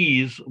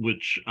keys,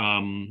 which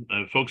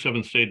folks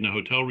haven't stayed in a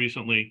hotel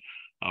recently,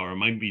 or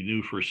might be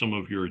new for some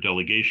of your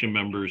delegation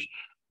members,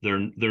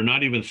 they're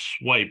not even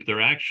swiped.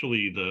 They're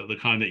actually the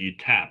kind that you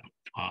tap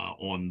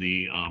on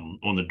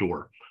the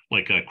door,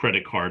 like a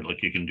credit card,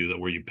 like you can do that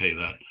where you pay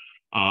that.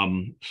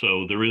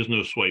 So there is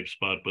no swipe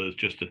spot, but it's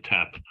just a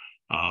tap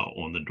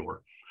on the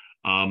door.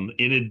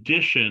 In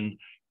addition,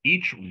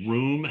 each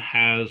room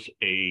has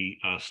a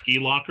ski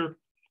locker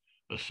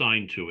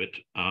assigned to it,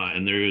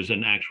 and there is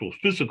an actual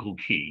physical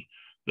key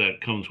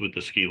that comes with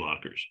the ski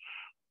lockers.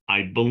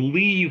 I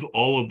believe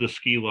all of the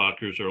ski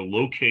lockers are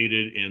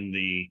located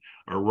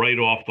right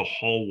off the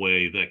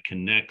hallway that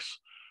connects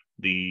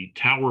the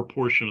tower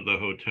portion of the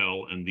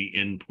hotel and the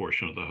inn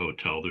portion of the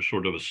hotel. There's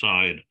sort of a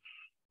side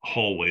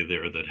hallway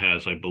there that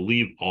has, I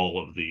believe,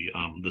 all of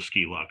the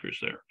ski lockers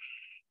there.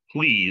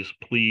 Please,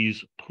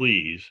 please,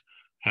 please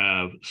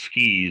have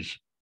skis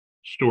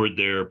stored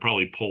there,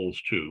 probably poles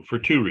too, for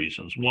two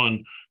reasons.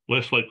 One,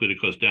 less likely to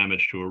cause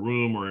damage to a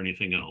room or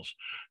anything else.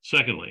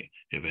 Secondly,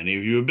 if any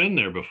of you have been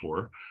there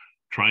before,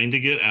 trying to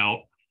get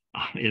out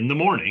in the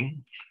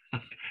morning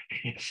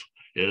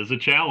is a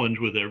challenge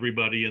with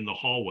everybody in the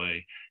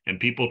hallway, and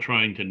people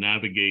trying to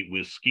navigate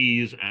with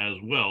skis as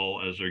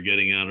well as they're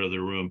getting out of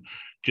their room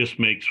just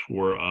makes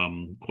for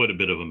quite a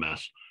bit of a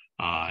mess.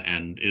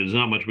 And there's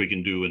not much we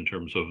can do in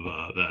terms of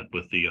that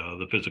with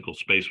the physical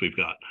space we've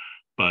got.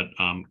 But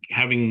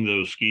having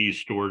those skis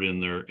stored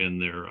in their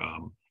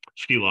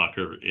ski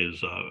locker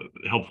is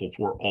helpful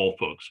for all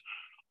folks.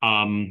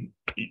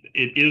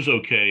 It is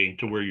okay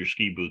to wear your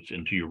ski boots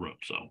into your room,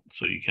 so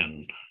you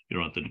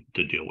don't have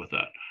to deal with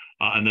that.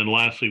 And then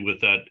lastly, with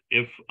that,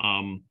 if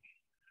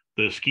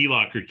the ski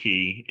locker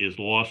key is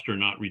lost or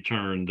not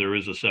returned, there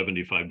is a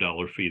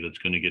 $75 fee that's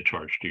going to get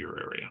charged to your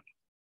area.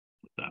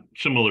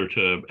 Similar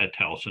to at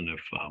Towson,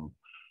 if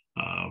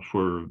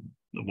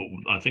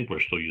I think we're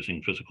still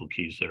using physical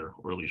keys there,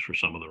 or at least for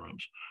some of the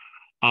rooms.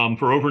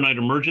 For overnight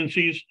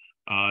emergencies,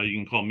 you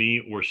can call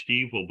me or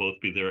Steve. We'll both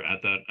be there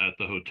at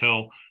the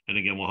hotel. And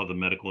again, we'll have the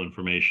medical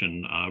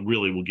information.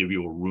 Really, we'll give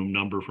you a room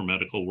number for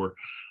medical work.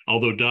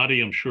 Although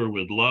Dottie, I'm sure,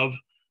 would love,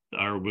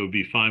 or will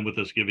be fine with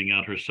us giving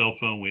out her cell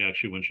phone. We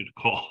actually want you to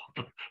call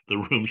the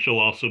room. She'll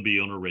also be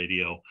on her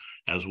radio,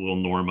 as will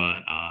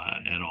Norma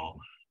and all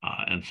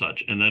and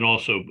such. And then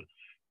also,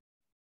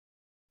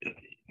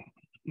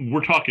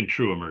 we're talking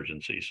true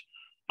emergencies.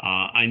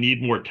 I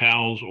need more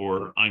towels,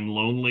 or I'm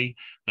lonely.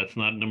 That's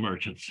not an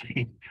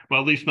emergency.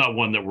 Well, at least not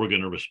one that we're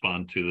going to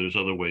respond to. There's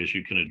other ways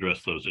you can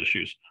address those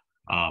issues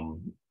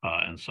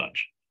and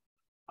such.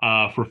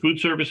 For food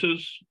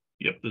services,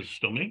 yep, this is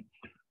still me.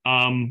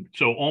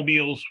 So all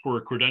meals for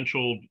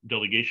credentialed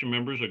delegation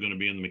members are going to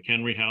be in the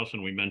McHenry House,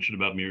 and we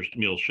mentioned about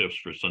meal shifts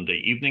for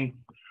Sunday evening.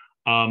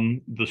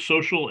 The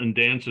social and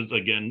dances,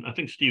 again, I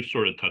think Steve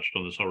sort of touched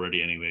on this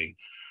already anyway,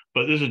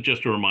 but this is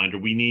just a reminder.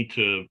 We need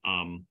to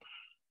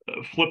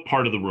flip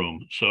part of the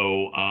room.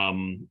 So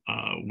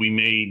we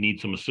may need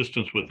some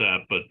assistance with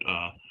that, but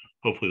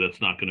hopefully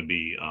that's not going to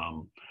be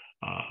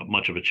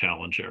much of a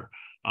challenge there.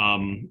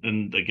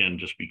 And again,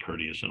 just be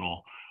courteous and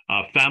all.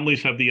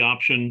 Families have the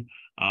option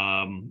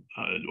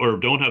or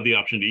don't have the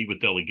option to eat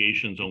with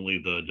delegations. Only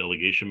the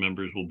delegation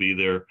members will be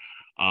there.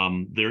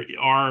 There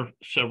are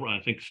several, I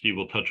think Steve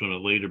will touch on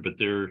it later, but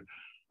there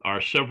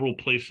are several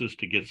places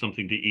to get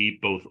something to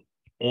eat, both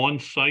on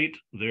site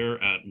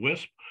there at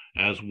WISP,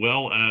 as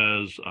well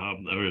as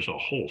there's a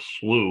whole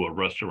slew of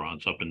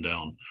restaurants up and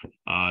down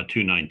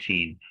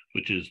 219,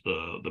 which is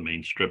the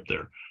main strip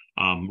there.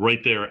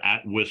 Right there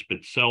at WISP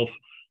itself,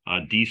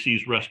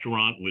 DC's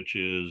restaurant, which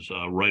is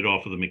right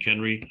off of the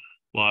McHenry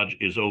Lodge,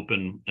 is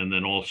open. And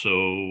then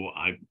also,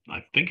 I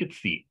think it's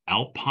the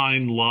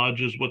Alpine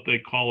Lodge is what they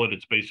call it.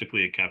 It's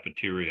basically a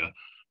cafeteria,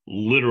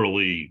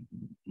 literally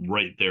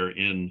right there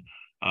in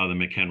the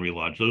McHenry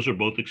Lodge. Those are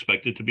both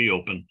expected to be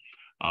open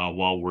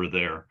while we're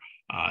there.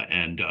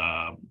 And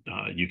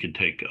you can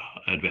take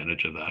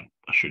advantage of that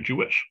should you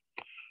wish.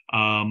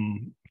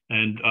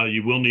 And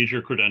you will need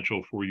your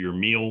credential for your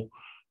meal.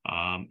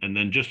 And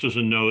then just as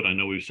a note, I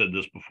know we've said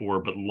this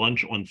before, but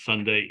lunch on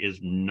Sunday is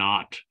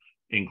not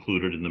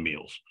included in the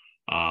meals.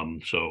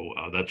 So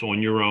that's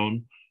on your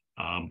own.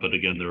 But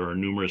again, there are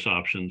numerous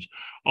options.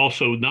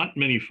 Also, not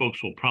many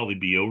folks will probably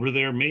be over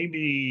there.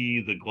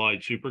 Maybe the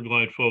Super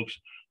Glide folks,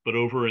 but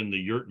over in the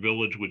Yurt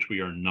Village, which we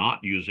are not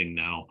using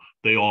now,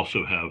 they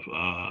also have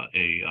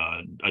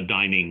a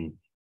dining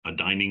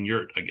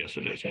yurt, I guess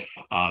it is,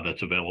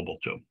 that's available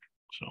too.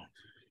 So.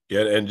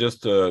 Yeah, and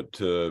just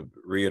to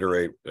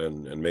reiterate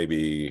and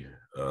maybe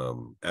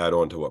add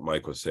on to what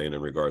Mike was saying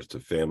in regards to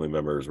family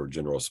members or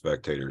general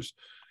spectators,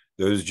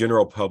 those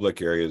general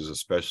public areas,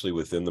 especially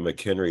within the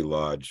McHenry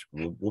Lodge,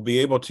 will be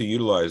able to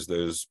utilize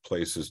those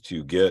places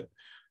to get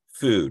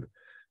food.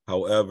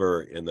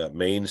 However, in that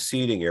main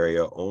seating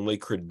area, only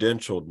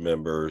credentialed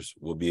members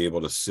will be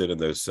able to sit in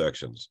those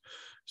sections.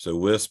 So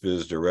WISP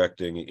is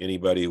directing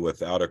anybody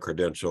without a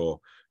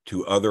credential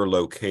to other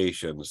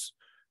locations.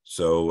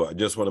 So I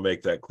just want to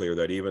make that clear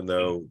that even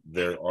though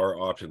there are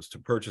options to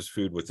purchase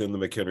food within the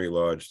McHenry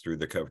Lodge through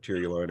the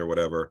cafeteria line or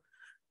whatever,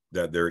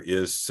 that there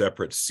is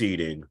separate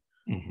seating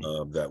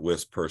that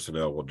WISP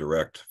personnel will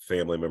direct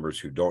family members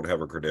who don't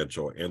have a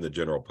credential and the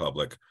general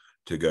public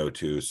to go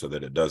to, so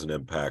that it doesn't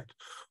impact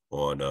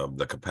on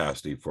the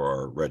capacity for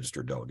our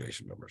registered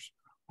delegation members.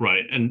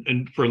 Right,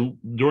 and for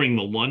during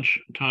the lunch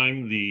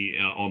time,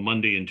 on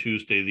Monday and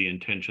Tuesday, the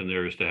intention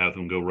there is to have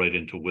them go right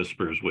into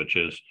Whispers, which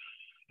is,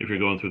 if you're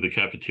going through the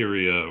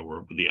cafeteria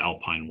or the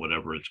Alpine,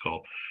 whatever it's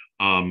called,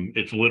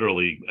 it's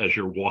literally as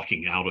you're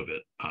walking out of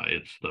it,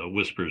 it's the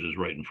Whispers is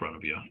right in front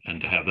of you,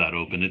 and to have that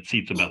open, it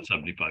seats about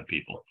 75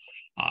 people,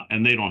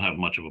 and they don't have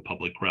much of a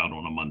public crowd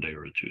on a Monday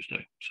or a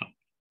Tuesday. So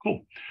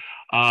cool.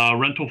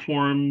 Rental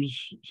forms,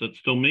 is that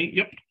still me?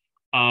 Yep.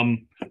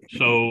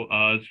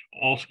 So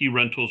all ski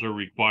rentals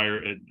require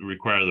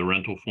the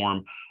rental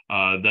form.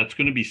 That's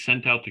going to be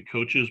sent out to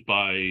coaches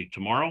by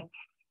tomorrow.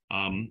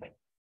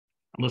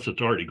 Unless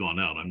it's already gone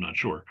out, I'm not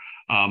sure.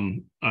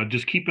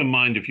 Just keep in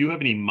mind, if you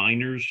have any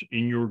minors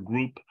in your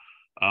group,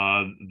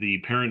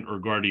 the parent or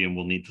guardian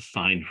will need to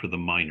sign for the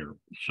minor.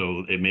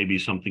 So it may be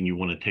something you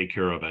want to take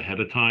care of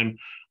ahead of time.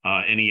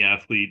 Any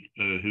athlete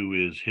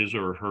who is his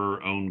or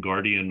her own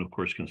guardian, of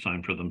course, can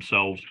sign for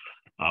themselves,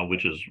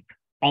 which is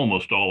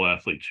almost all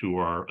athletes who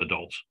are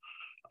adults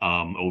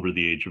over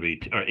the age of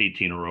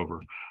 18 or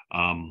over.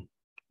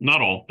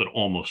 Not all, but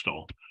almost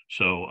all.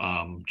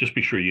 So just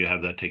be sure you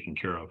have that taken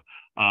care of.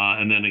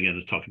 And then again,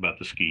 to talk about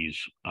the skis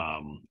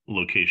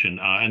location.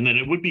 And then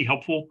it would be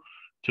helpful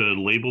to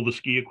label the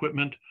ski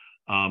equipment.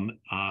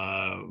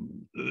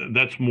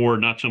 That's more,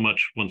 not so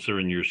much once they're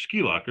in your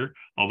ski locker,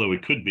 although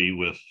it could be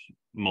with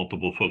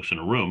multiple folks in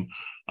a room,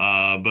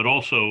 but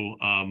also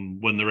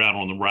when they're out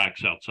on the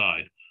racks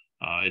outside,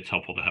 it's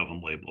helpful to have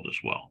them labeled as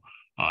well.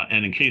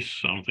 And in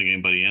case I don't think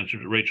anybody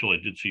answered it, Rachel, I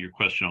did see your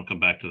question. I'll come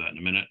back to that in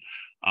a minute.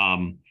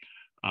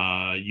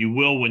 You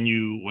will,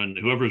 when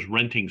whoever's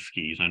renting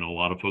skis, I know a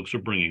lot of folks are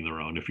bringing their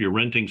own. If you're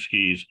renting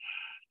skis,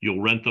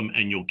 you'll rent them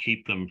and you'll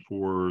keep them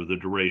for the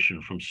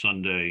duration from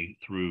Sunday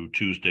through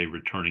Tuesday,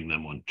 returning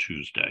them on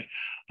Tuesday.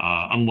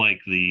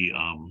 Unlike the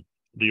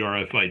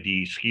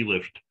RFID ski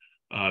lift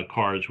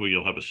cards, where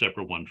you'll have a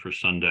separate one for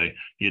Sunday,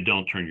 you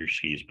don't turn your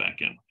skis back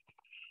in.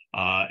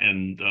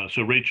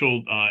 So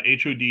Rachel,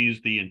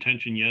 HODs, the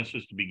intention, yes,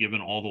 is to be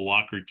given all the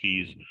locker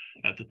keys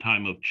at the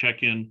time of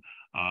check-in,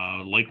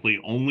 likely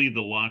only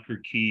the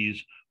locker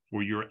keys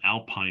for your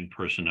Alpine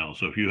personnel.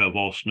 So if you have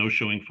all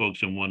snowshoeing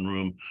folks in one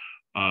room,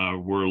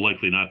 we're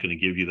likely not going to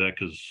give you that,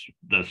 because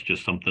that's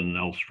just something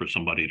else for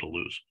somebody to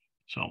lose.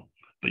 So,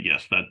 but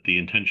yes, that the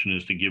intention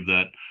is to give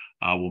that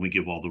when we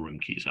give all the room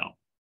keys out.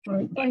 All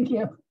right, thank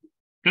you.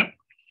 Yep.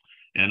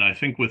 And I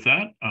think with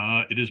that,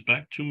 it is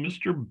back to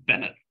Mr.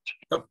 Bennett.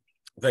 Yep.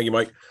 Thank you,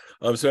 Mike.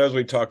 So as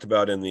we talked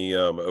about in the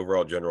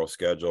overall general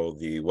schedule,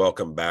 the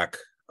welcome back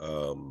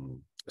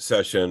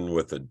session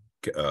with the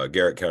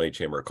Garrett County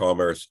Chamber of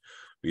Commerce,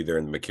 be there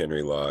in the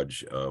McHenry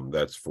Lodge.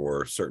 That's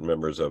for certain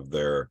members of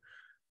their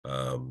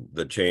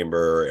the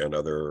chamber, and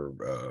other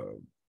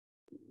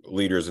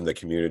leaders in the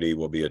community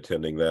will be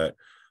attending that.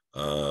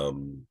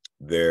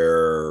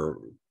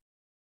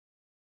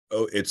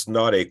 It's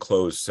not a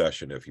closed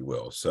session, if you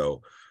will.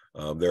 So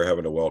they're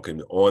having a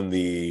welcome on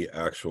the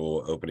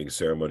actual opening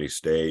ceremony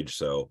stage.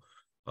 So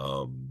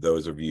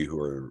those of you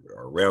who are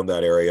around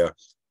that area,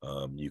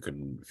 you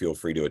can feel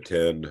free to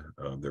attend.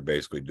 They're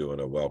basically doing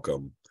a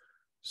welcome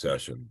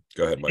session.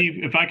 Go ahead, Mike.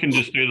 Steve, if I can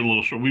just state a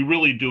little short, we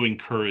really do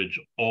encourage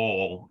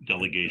all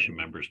delegation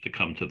members to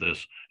come to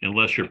this,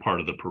 unless you're part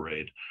of the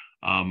parade.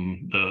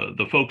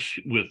 The folks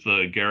with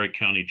the Garrett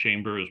County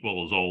Chamber, as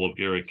well as all of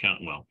Garrett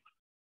County, well,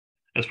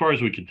 as far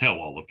as we can tell,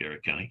 all of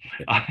Garrett County,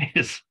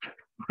 is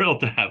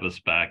thrilled to have us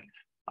back.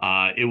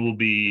 It will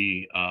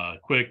be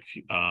quick.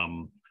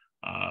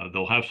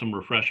 They'll have some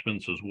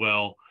refreshments as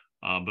well,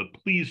 but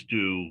please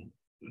do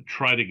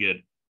try to get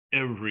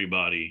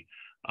everybody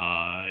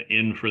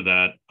in for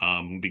that,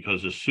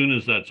 because as soon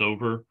as that's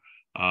over,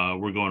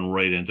 we're going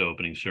right into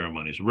opening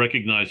ceremonies.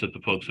 Recognize that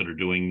the folks that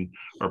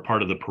are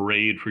part of the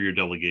parade for your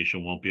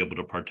delegation won't be able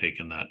to partake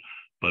in that,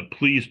 but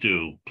please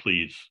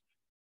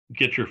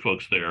get your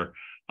folks there.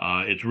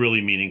 It's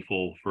really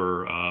meaningful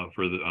for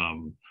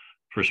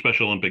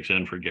Special Olympics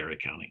and for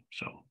Garrett County.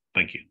 So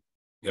thank you.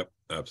 Yep,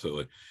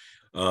 absolutely.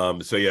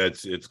 So yeah,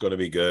 it's going to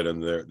be good,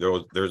 and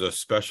there's a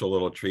special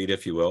little treat,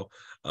 if you will,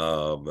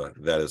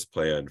 that is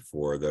planned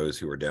for those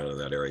who are down in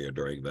that area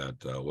during that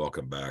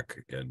welcome back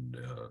and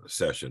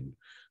session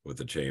with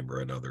the chamber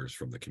and others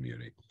from the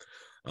community.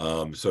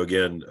 So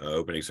again,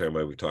 opening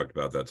ceremony, we talked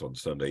about, that's on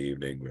Sunday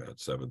evening at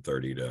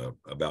 7:30 to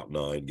about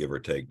 9, give or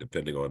take,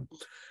 depending on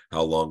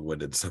how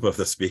long-winded some of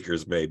the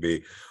speakers may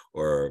be,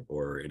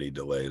 or any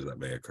delays that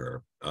may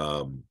occur.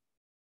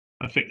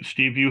 I think,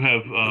 Steve, you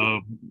have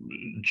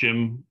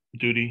gym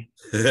duty.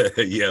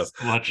 Yes,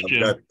 Watch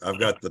I've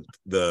got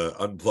the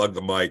unplug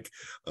the mic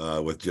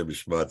with Jim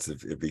Schmutz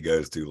if he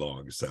goes too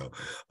long. So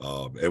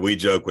and we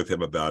joke with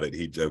him about it.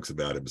 He jokes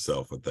about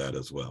himself with that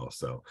as well.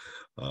 So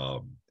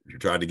if you're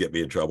trying to get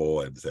me in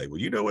trouble and say, well,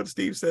 you know what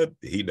Steve said,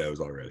 he knows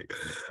already.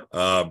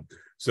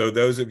 So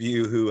those of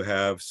you who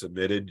have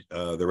submitted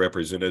the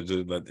representatives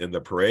in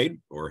the parade,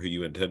 or who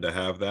you intend to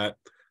have that,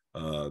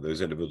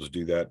 those individuals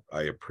do that.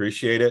 I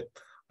appreciate it.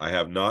 I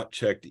have not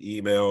checked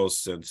emails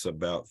since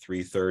about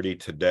 3:30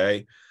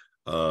 today.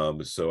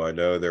 So I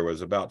know there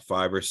was about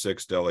 5 or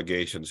 6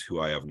 delegations who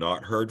I have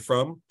not heard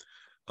from.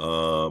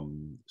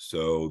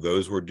 So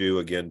those were due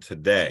again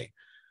today.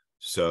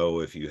 So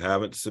if you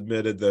haven't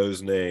submitted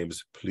those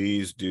names,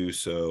 please do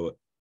so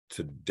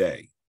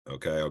today.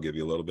 Okay, I'll give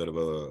you a little bit of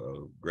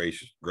a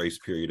grace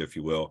period, if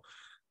you will.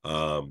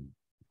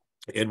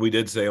 And we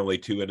did say only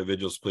 2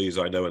 individuals, please.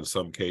 I know in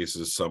some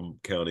cases, some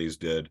counties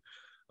did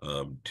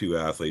 2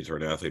 athletes, or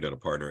an athlete and a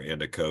partner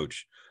and a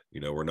coach.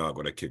 We're not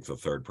going to kick the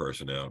third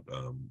person out.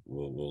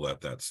 We'll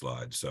let that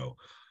slide. So,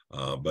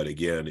 but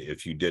again,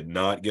 if you did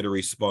not get a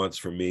response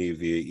from me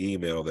via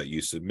email that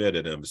you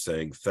submitted them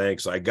saying,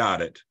 thanks, I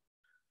got it,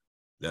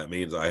 that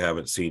means I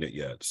haven't seen it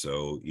yet.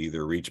 So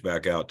either reach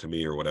back out to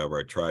me or whatever.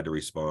 I tried to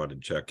respond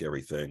and check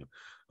everything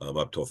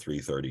up till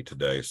 3:30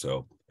 today.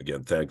 So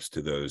again, thanks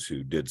to those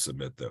who did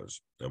submit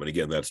those. And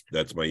again,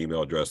 that's my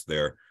email address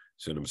there.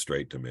 Send them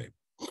straight to me.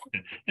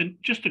 And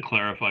just to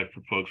clarify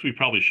for folks, we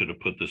probably should have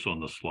put this on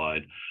the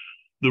slide.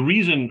 The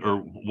reason, or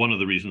one of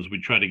the reasons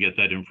we try to get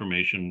that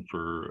information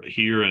for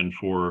here and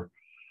for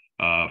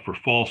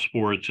fall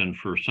sports and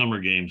for summer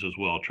games as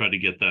well, try to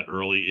get that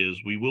early, is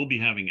we will be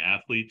having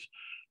athletes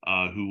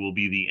who will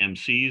be the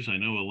MCs. I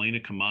know Elena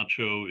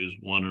Camacho is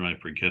one, and I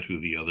forget who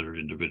the other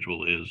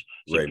individual is.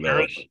 Ray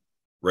Miller.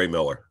 Ray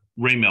Miller.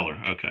 Ray Miller.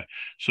 Okay.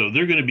 So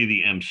they're going to be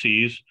the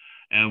MCs,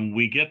 and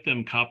we get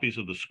them copies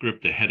of the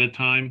script ahead of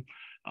time.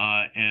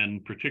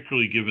 And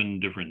particularly given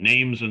different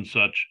names and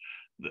such,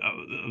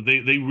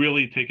 they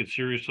really take it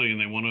seriously, and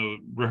they want to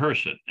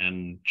rehearse it.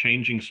 And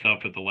changing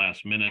stuff at the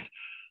last minute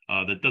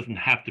that doesn't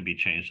have to be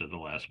changed at the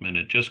last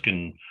minute just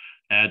can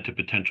add to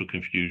potential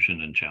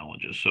confusion and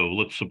challenges. So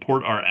let's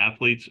support our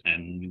athletes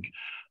and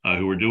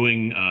who are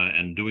doing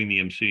the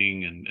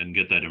emceeing and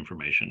get that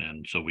information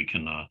in, so we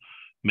can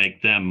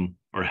make them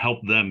or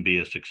help them be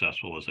as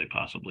successful as they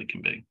possibly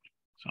can be.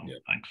 So yeah.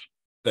 Thanks.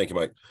 Thank you,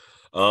 Mike.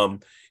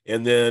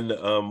 And then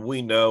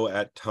we know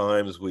at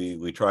times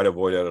we try to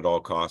avoid it at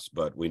all costs,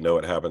 but we know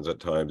it happens at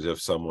times.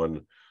 If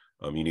someone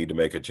you need to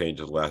make a change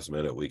at the last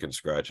minute, we can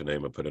scratch a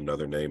name and put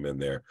another name in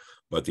there.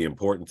 But the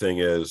important thing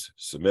is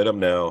submit them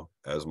now,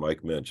 as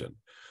Mike mentioned.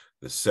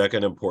 The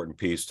second important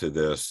piece to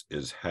this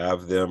is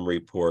have them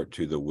report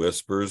to the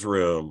Whispers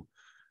room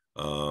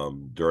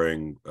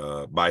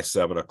by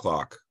 7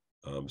 o'clock,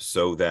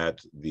 so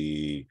that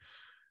the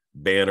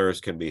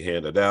banners can be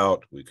handed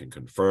out. We can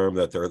confirm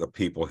that they're the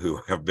people who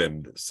have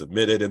been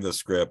submitted in the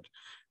script,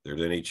 if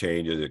there's any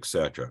changes,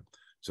 etc.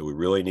 So we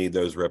really need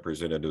those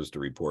representatives to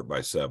report by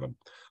 7.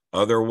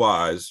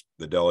 Otherwise,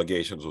 the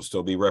delegations will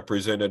still be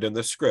represented in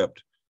the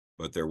script,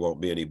 but there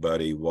won't be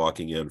anybody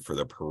walking in for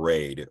the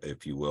parade,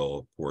 if you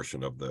will,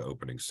 portion of the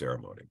opening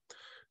ceremony.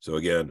 So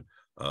again,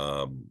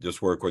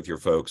 just work with your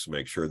folks,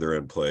 make sure they're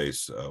in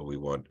place. We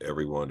want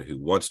everyone who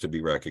wants to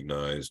be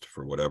recognized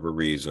for whatever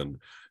reason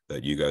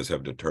that you guys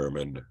have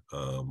determined,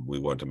 we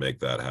want to make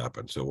that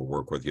happen. So we'll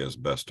work with you as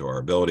best to our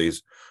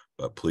abilities,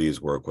 but please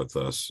work with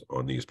us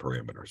on these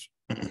parameters.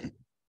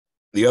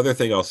 The other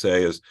thing I'll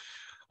say is,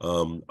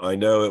 I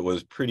know it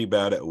was pretty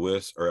bad at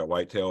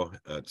Whitetail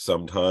at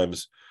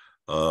sometimes,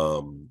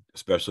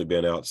 especially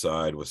being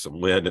outside with some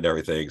wind and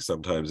everything.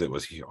 Sometimes it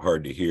was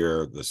hard to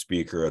hear the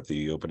speaker at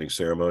the opening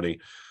ceremony.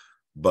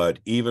 But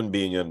even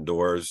being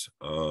indoors,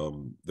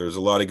 there's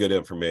a lot of good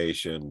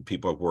information.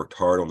 People have worked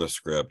hard on the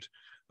script.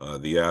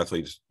 The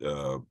athletes,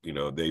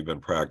 they've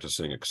been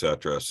practicing,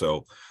 etc.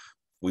 So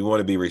we want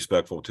to be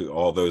respectful to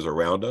all those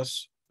around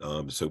us.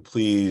 So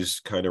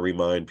please kind of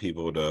remind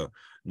people to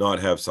not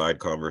have side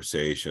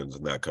conversations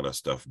and that kind of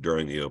stuff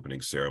during the opening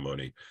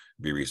ceremony.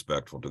 Be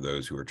respectful to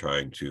those who are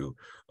trying to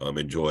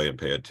enjoy and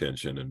pay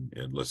attention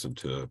and listen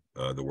to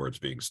the words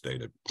being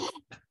stated.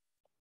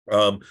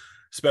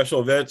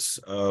 Special events,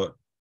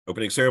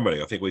 Opening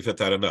ceremony, I think we've hit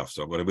that enough,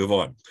 so I'm going to move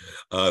on.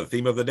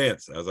 Theme of the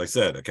dance, as I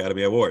said,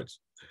 Academy Awards.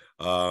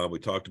 We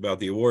talked about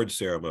the awards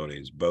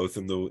ceremonies, both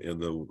in the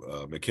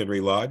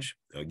McHenry Lodge.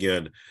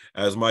 Again,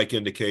 as Mike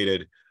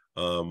indicated,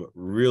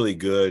 really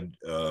good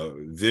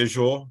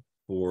visual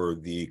for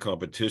the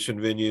competition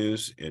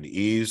venues and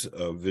ease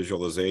of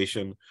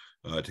visualization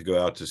to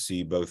go out to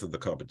see both of the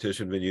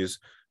competition venues.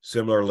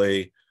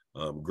 Similarly,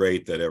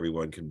 great that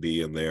everyone can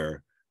be in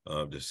there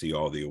to see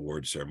all the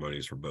award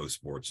ceremonies for both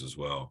sports as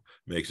well.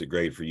 Makes it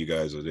great for you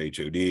guys as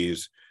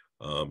HODs,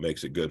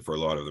 makes it good for a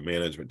lot of the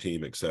management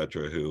team,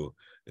 etc., who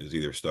is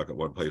either stuck at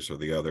one place or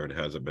the other and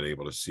hasn't been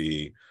able to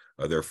see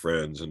their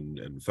friends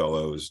and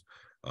fellows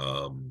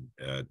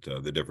at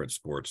the different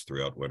sports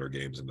throughout winter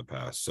games in the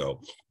past. So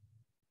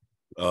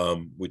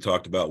we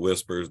talked about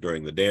whispers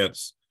during the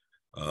dance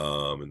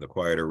in the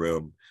quieter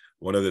room.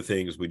 One of the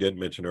things we didn't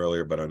mention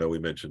earlier, but I know we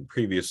mentioned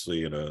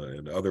previously in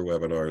other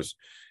webinars,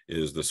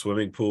 is the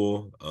swimming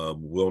pool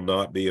will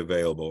not be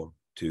available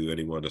to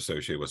anyone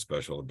associated with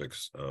Special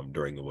Olympics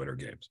during the winter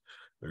games.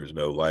 There's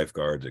no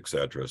lifeguards,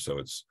 etc. So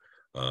it's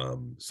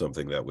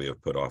something that we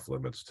have put off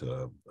limits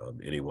to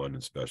anyone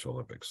in Special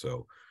Olympics.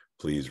 So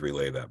please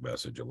relay that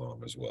message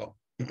along as well.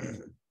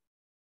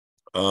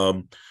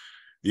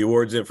 The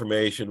awards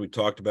information, we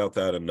talked about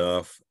that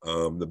enough.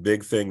 The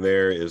big thing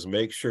there is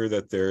make sure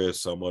that there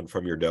is someone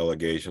from your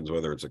delegations,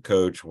 whether it's a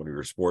coach, one of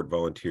your sport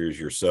volunteers,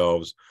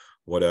 yourselves,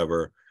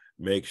 whatever.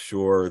 Make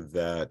sure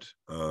that,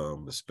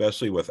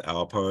 especially with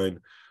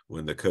Alpine,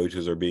 when the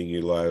coaches are being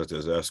utilized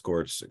as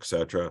escorts,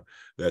 etc.,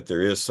 that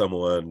there is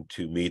someone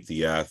to meet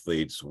the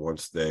athletes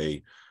once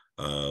they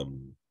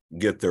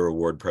get their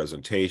award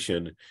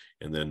presentation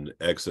and then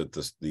exit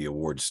the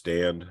award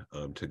stand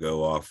to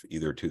go off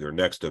either to their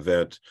next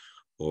event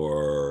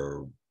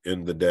or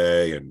in the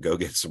day and go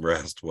get some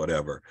rest,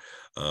 whatever.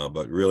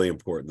 But really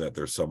important that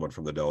there's someone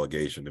from the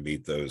delegation to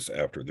meet those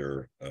after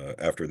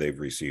they've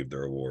received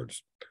their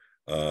awards.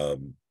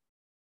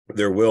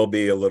 There will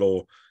be a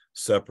little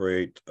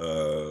separate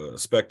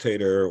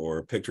spectator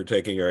or picture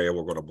taking area.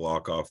 We're going to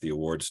block off the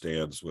award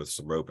stands with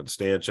some rope and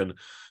stanchion.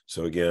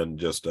 So again,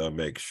 just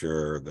make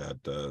sure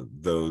that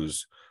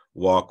those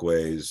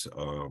walkways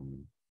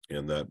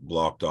in that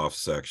blocked off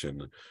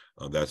section,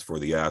 that's for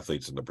the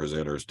athletes and the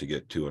presenters to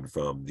get to and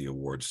from the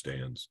award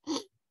stands.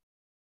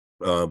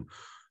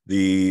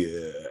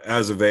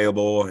 As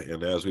available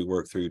and as we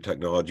work through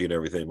technology and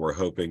everything, we're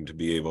hoping to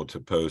be able to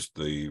post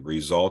the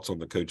results on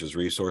the coaches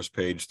resource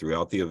page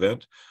throughout the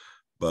event.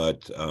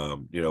 But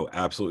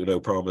absolutely no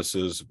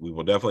promises. We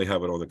will definitely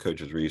have it on the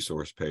coaches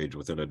resource page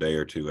within a day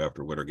or two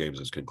after winter games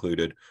is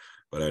concluded.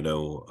 But I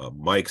know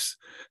Mike's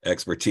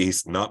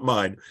expertise, not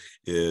mine,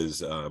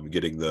 is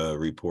getting the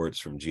reports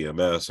from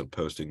GMS and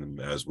posting them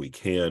as we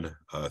can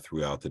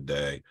throughout the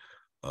day,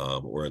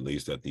 or at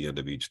least at the end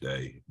of each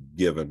day,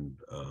 given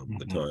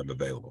the time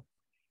available.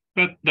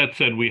 That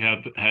said, we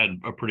have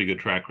had a pretty good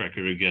track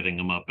record of getting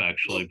them up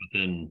actually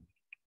within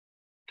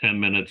 10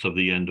 minutes of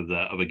the end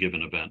of a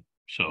given event.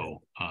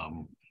 So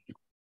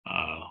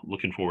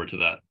looking forward to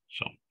that.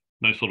 So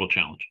nice little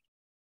challenge.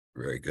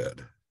 Very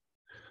good.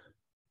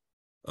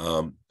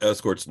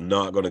 Escort's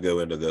not going to go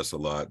into this a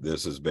lot.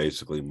 This is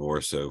basically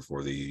more so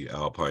for the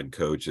Alpine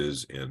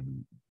coaches,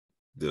 and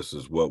this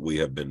is what we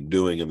have been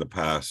doing in the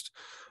past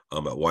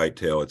at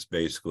Whitetail. It's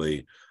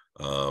basically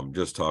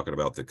just talking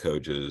about the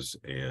coaches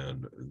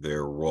and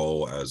their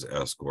role as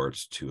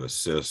escorts to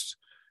assist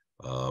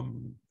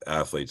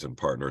athletes and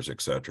partners,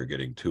 etc.,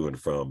 getting to and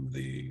from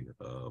the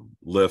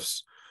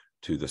lifts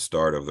to the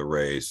start of the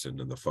race and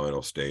then the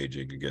final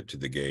staging and get to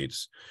the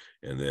gates,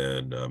 and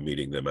then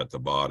meeting them at the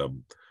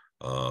bottom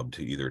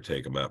to either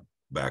take them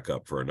back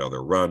up for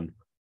another run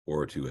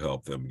or to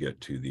help them get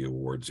to the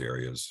awards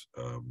areas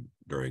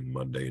during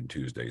Monday and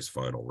Tuesday's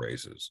final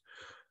races.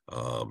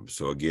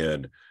 So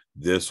again,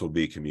 this will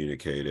be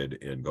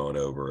communicated and gone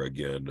over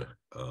again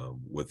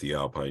with the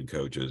Alpine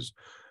coaches.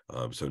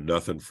 So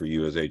nothing for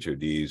you as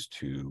HODs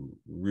to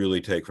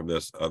really take from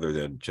this other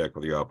than check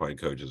with your Alpine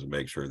coaches and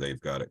make sure they've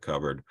got it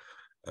covered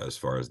as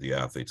far as the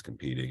athletes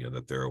competing, and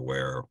that they're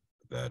aware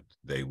that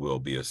they will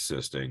be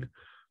assisting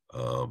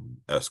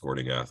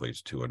escorting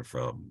athletes to and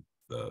from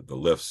the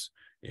lifts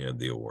and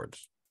the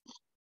awards.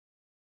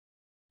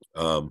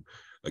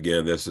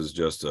 Again, this is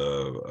just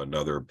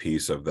another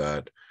piece of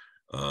that.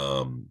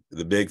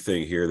 The big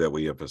thing here that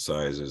we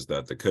emphasize is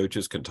that the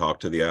coaches can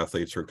talk to the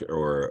athletes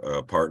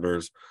or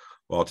partners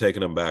while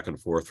taking them back and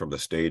forth from the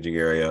staging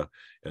area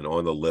and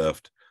on the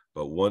lift.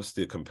 But once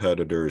the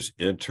competitors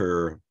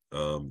enter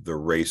the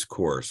race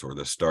course or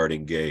the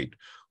starting gate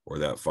or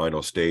that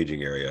final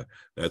staging area,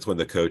 that's when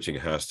the coaching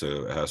has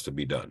to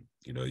be done.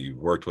 You've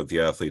worked with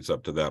the athletes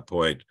up to that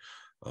point.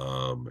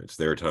 It's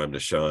their time to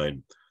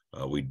shine.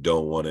 We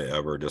don't want to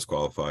ever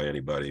disqualify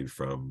anybody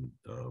from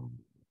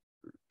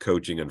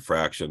coaching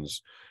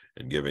infractions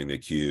and giving the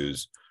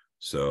cues.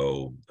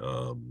 So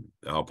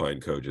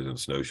Alpine coaches and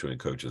snowshoeing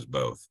coaches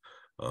both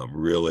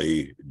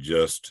really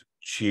just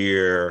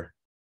cheer,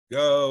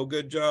 go,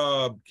 good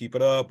job, keep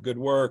it up, good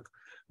work,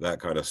 that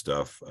kind of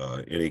stuff.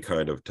 Any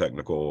kind of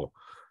technical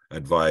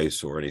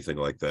advice or anything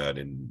like that,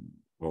 and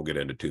won't get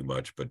into too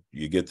much, but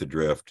you get the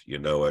drift, you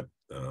know it.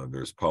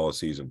 There's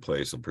policies in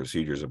place and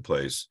procedures in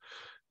place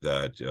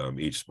that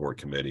each sport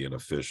committee and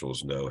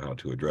officials know how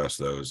to address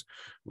those.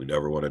 We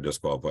never want to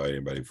disqualify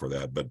anybody for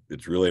that, but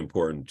it's really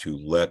important to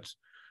let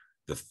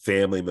the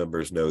family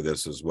members know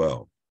this as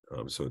well.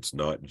 So it's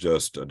not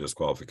just a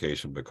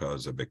disqualification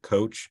because of a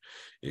coach.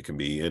 It can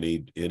be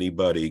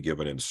anybody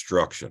given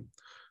instruction.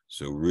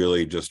 So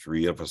really just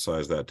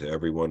reemphasize that to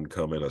everyone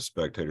coming as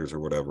spectators or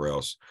whatever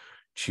else.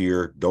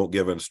 Cheer, don't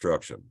give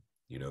instruction.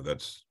 You know,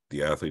 that's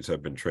the athletes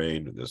have been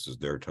trained. This is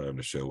their time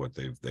to show what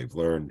they've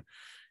learned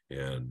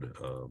and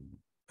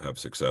have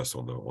success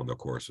on the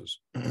courses.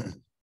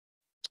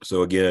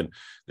 So again,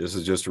 this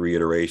is just a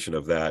reiteration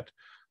of that.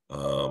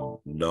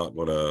 Not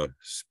want to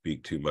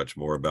speak too much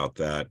more about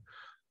that,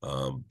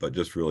 but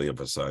just really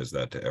emphasize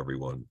that to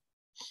everyone.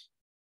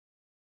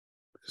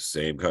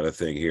 Same kind of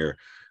thing here.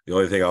 The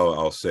only thing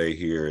I'll say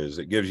here is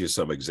it gives you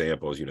some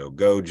examples, you know,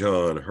 go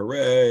John,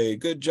 hooray,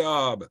 good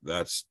job.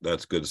 That's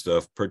good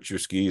stuff. Put your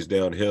skis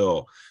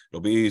downhill.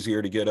 It'll be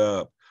easier to get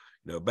up,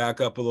 you know,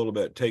 back up a little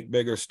bit, take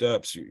bigger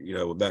steps, you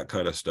know, that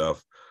kind of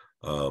stuff.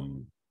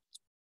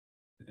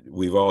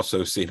 We've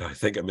also seen, I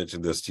think I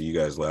mentioned this to you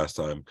guys last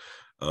time,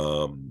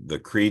 the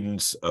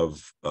credence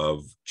of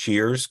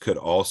cheers could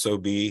also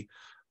be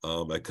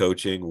a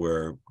coaching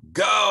where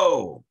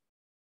go.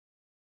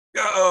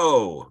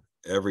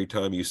 Every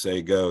time you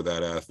say go,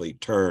 that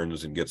athlete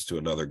turns and gets to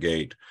another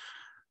gate.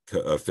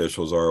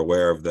 Officials are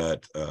aware of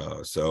that.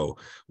 So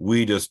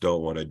we just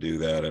don't want to do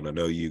that. And I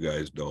know you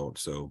guys don't.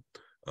 So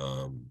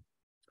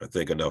I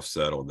think enough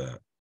said on that.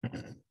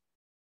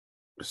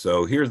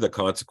 So here's the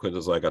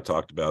consequences, like I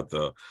talked about,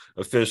 the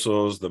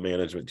officials, the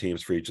management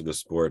teams for each of the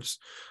sports,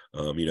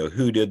 you know,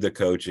 who did the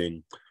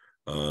coaching,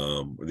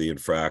 the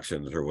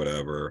infractions or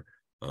whatever.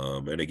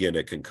 And again,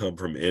 it can come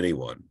from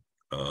anyone.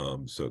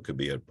 So it could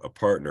be a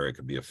partner, it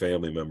could be a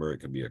family member, it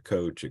could be a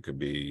coach, it could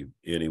be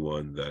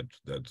anyone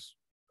that's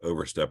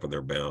overstepping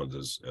their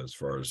bounds as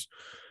far as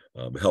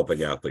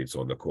helping athletes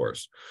on the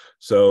course.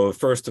 So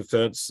first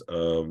offense,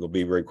 they'll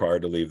be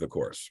required to leave the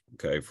course,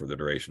 okay, for the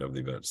duration of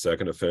the event.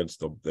 Second offense,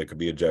 they could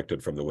be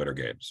ejected from the Winter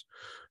Games.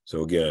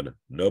 So again,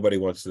 nobody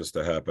wants this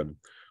to happen.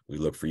 We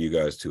look for you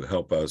guys to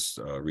help us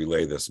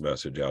relay this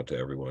message out to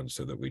everyone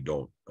so that we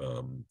don't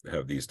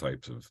have these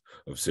types of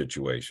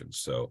situations.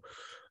 So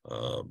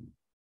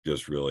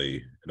just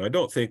really, and I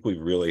don't think we've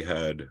really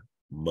had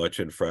much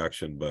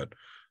infraction, but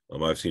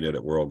I've seen it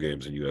at World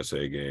Games and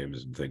USA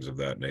Games and things of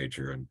that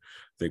nature, and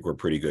I think we're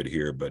pretty good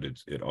here, but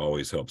it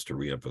always helps to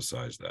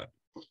reemphasize that.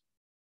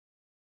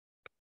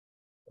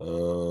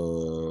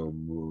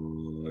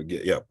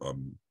 Yeah,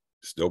 I'm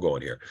still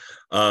going here.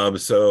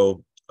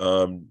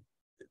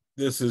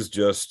 This is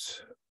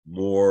just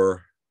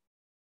more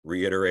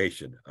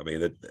reiteration. I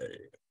mean,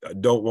 I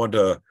don't want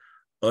to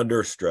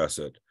understress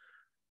it,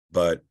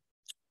 but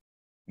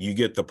you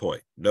get the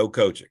point. No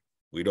coaching.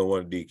 We don't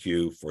want to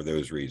DQ for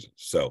those reasons.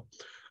 So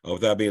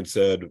with that being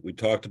said, we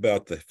talked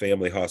about the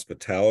family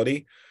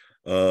hospitality,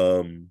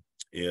 and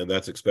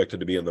that's expected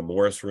to be in the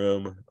Morris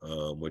Room,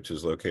 which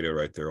is located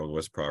right there on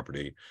West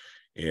property.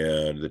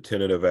 And the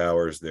tentative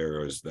hours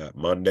there is that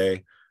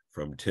Monday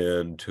from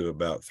 10 to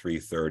about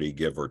 3:30,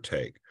 give or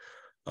take.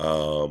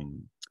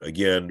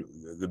 Again,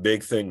 the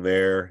big thing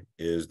there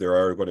is there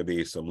are going to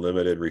be some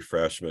limited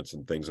refreshments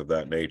and things of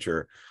that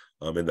nature.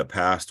 In the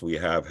past, we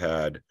have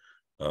had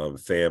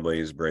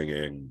families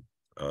bringing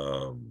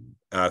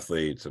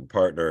athletes and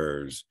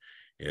partners,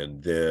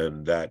 and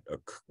then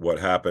what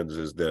happens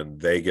is then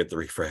they get the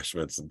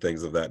refreshments and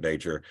things of that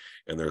nature,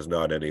 and there's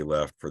not any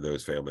left for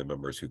those family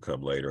members who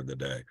come later in the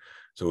day.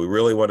 So we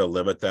really want to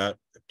limit that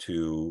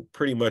to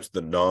pretty much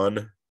the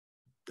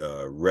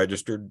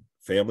non-registered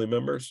family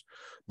members,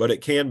 but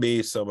it can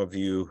be some of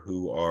you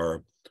who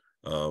are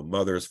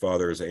mothers,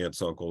 fathers,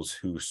 aunts, uncles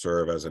who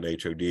serve as an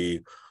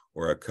HOD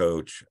or a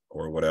coach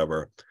or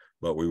whatever,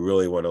 but we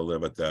really want to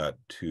limit that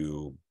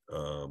to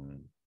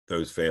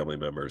those family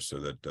members so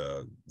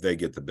that they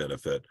get the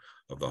benefit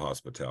of the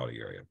hospitality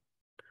area.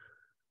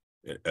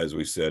 As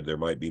we said, there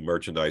might be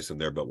merchandise in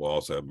there, but we'll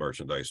also have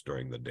merchandise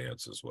during the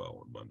dance as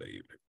well on Monday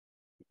evening.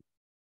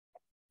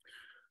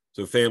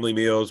 So family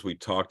meals, we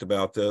talked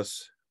about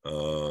this. I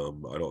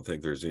don't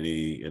think there's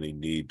any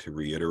need to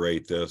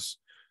reiterate this,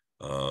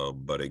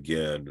 but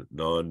again,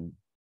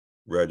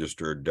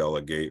 non-registered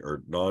delegate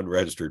or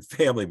non-registered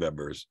family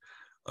members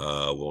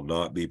will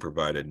not be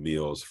provided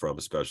meals from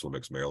Special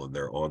Olympics Maryland.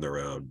 They're on their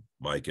own.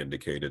 Mike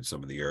indicated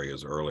some of the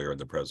areas earlier in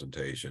the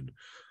presentation,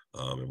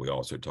 and we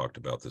also talked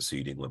about the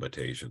seating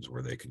limitations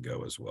where they can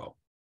go as well.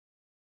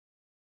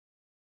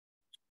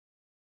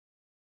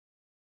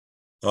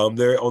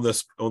 There on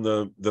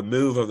the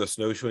move of the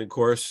snowshoeing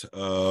course,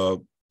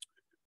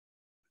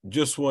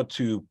 just want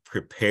to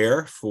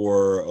prepare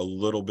for a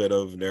little bit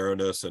of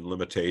narrowness and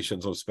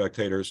limitations on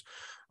spectators.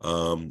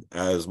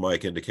 As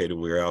Mike indicated,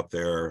 we were out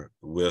there.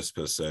 WISP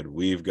has said,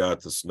 we've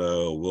got the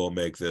snow, we'll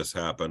make this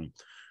happen.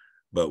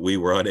 but we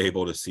were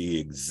unable to see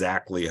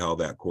exactly how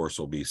that course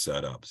will be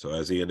set up. So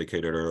as he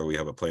indicated earlier, we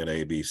have a plan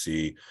A, B,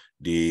 C,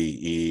 D,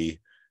 E,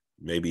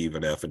 maybe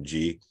even F and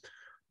G,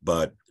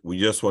 but we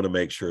just want to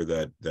make sure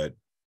that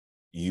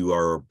you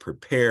are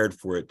prepared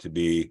for it to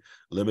be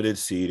limited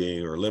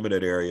seating or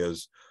limited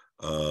areas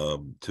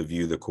to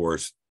view the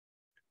course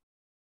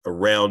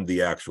around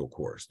the actual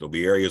course. There'll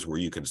be areas where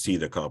you can see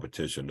the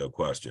competition, no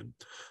question,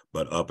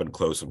 but up and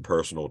close and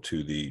personal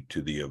to the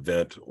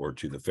event or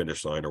to the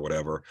finish line or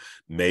whatever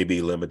may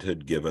be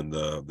limited given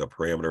the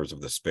parameters of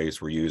the space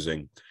we're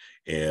using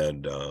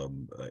and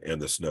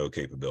the snow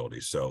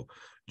capabilities. So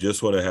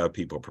just want to have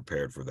people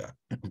prepared for that.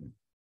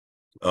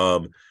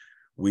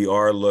 We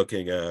are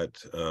looking at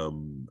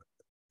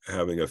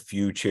having a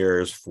few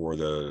chairs for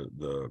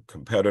the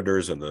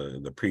competitors in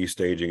the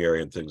pre-staging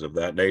area and things of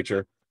that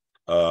nature.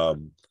 But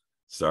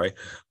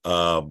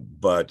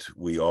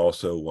we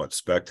also want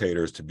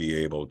spectators to be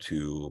able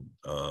to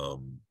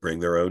bring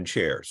their own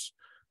chairs.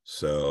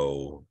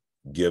 So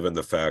given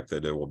the fact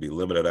that there will be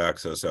limited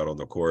access out on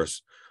the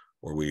course,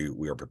 or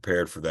we are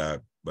prepared for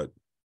that, but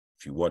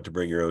if you want to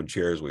bring your own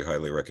chairs, we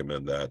highly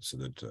recommend that, so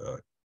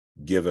that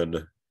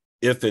given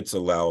if it's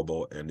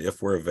allowable and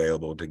if we're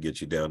available to get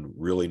you down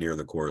really near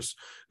the course,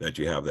 that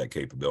you have that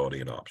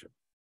capability and option.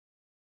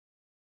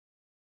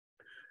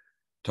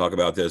 Talk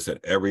about this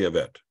at every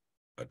event: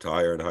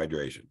 attire and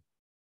hydration.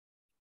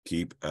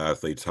 Keep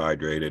athletes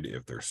hydrated.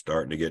 If they're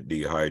starting to get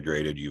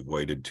dehydrated, you've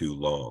waited too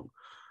long.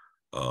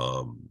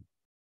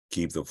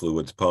 Keep the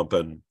fluids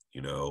pumping.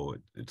 You know,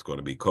 it's going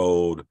to be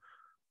cold,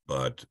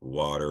 but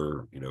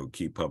water, you know,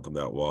 keep pumping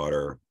that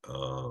water.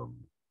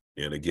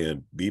 And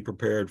again, be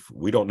prepared.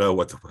 We don't know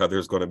what the weather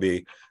is going to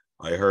be.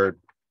 I heard,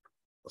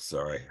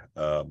 sorry,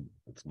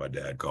 it's my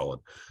dad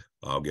calling.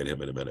 I'll get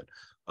him in a minute.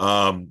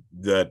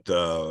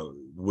 That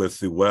with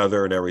the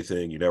weather and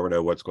everything, you never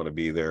know what's going to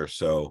be there.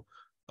 So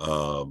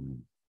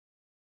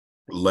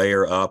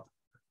layer up,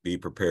 be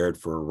prepared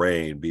for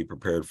rain, be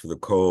prepared for the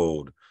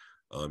cold.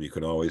 You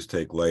can always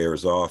take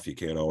layers off. You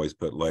can't always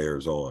put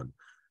layers on.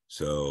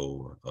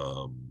 So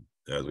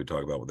as we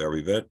talk about with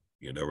every event,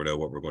 you never know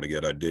what we're going to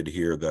get. I did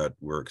hear that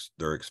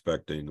they're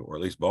expecting, or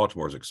at least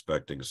Baltimore's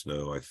expecting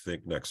snow, I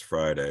think next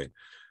Friday.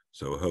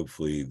 So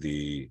hopefully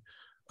the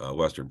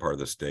western part of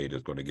the state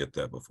is going to get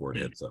that before it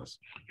hits us.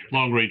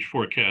 Long range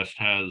forecast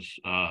has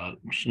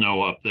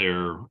snow up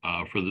there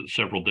for the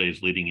several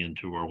days leading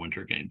into our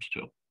winter games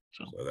too.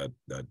 So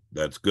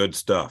that's good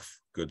stuff.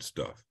 Good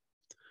stuff.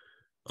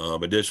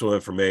 Additional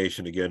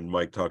information, again,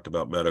 Mike talked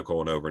about medical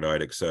and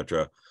overnight,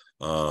 etc.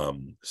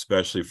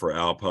 Especially for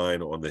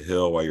Alpine on the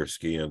hill while you're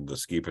skiing, the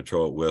ski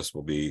patrol at WISP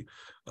will be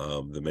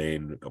the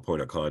main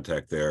point of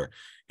contact there.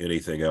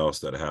 Anything else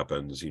that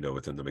happens, you know,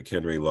 within the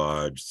McHenry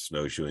Lodge,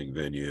 snowshoeing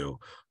venue,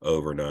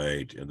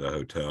 overnight in the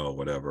hotel,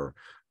 whatever,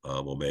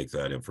 we'll make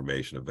that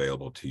information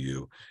available to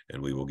you,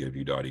 and we will give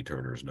you Dottie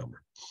Turner's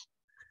number.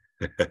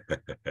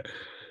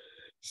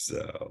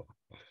 So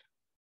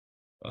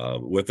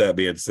with that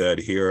being said,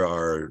 here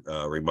are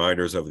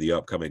reminders of the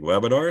upcoming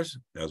webinars.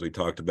 As we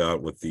talked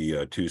about with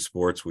the two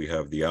sports, we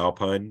have the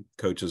Alpine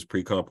Coaches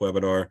Pre-Comp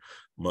webinar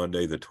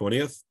Monday the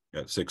 20th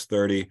at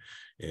 6:30,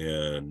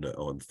 and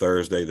on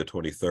Thursday the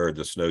 23rd,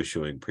 the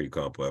snowshoeing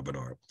pre-comp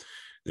webinar.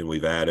 Then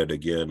we've added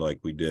again, like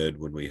we did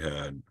when we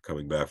had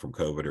coming back from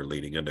COVID or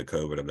leading into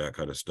COVID and that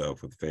kind of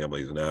stuff with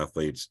families and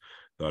athletes,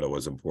 thought it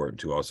was important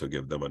to also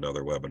give them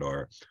another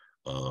webinar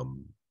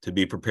to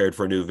be prepared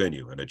for a new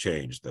venue and a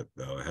change that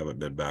haven't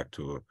been back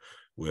to a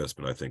WISP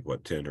in I think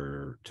what 10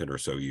 or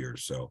so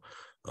years. So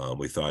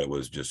we thought it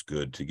was just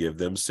good to give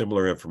them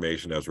similar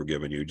information as we're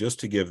giving you,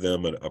 just to give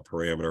them a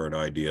parameter, an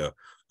idea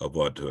of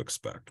what to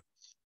expect.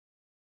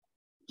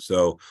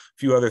 So a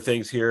few other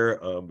things here.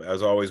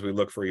 As always, we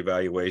look for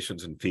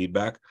evaluations and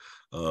feedback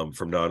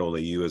from not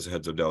only you as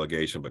heads of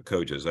delegation, but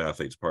coaches,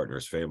 athletes,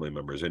 partners, family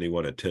members,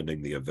 anyone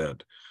attending the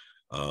event.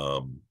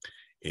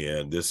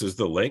 And this is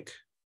the link.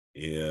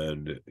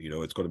 And, you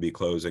know, it's going to be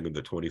closing on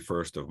the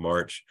 21st of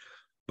March.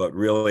 But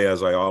really,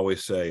 as I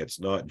always say, it's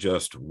not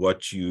just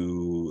what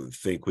you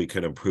think we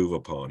can improve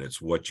upon.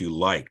 It's what you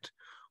liked.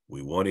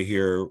 We want to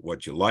hear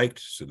what you liked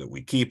so that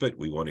we keep it.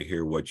 We want to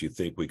hear what you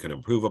think we can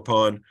improve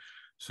upon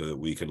so that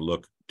we can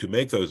look to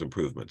make those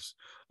improvements.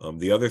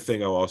 The other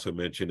thing I'll also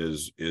mention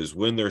is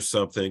when there's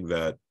something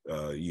that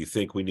you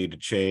think we need to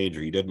change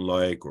or you didn't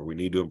like or we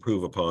need to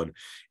improve upon,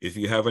 if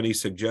you have any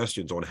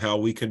suggestions on how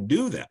we can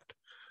do that,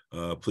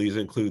 please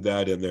include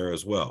that in there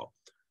as well.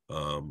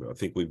 I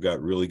think we've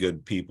got really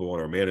good people on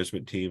our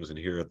management teams and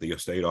here at the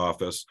state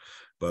office,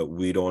 but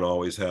we don't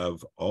always have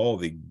all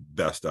the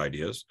best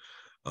ideas.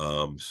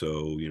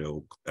 So, you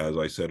know, as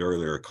I said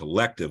earlier,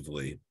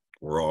 collectively,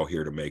 we're all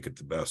here to make it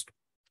the best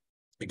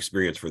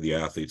experience for the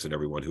athletes and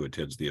everyone who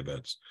attends the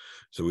events.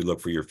 So we look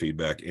for your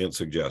feedback and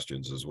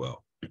suggestions as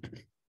well.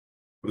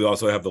 We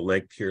also have the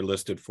link here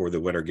listed for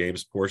the Winter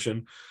Games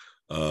portion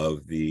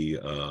of the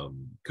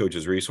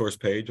coaches resource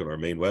page on our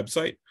main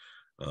website.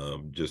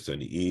 Just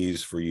an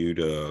ease for you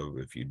to,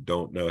 if you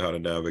don't know how to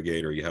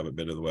navigate or you haven't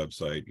been to the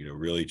website, you know,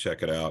 really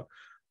check it out.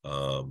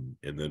 And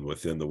then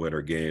within the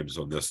winter games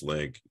on this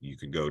link, you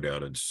can go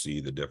down and see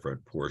the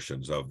different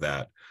portions of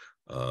that.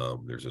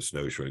 There's a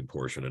snowshoeing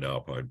portion, an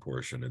alpine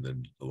portion, and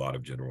then a lot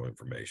of general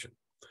information.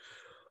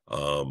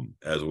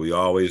 As we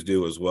always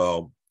do as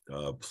well,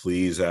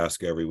 please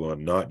ask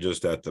everyone, not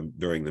just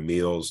during the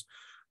meals,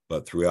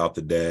 but throughout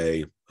the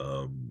day.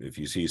 If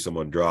you see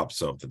someone drop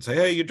something, say,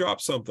 hey, you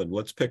dropped something,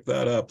 let's pick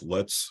that up.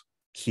 Let's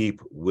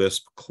keep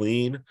WISP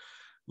clean.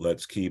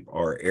 Let's keep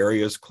our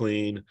areas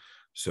clean,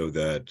 so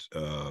that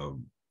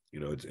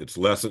it's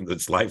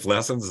life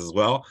lessons as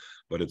well,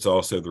 but it's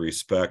also the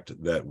respect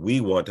that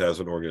we want as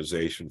an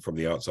organization from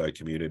the outside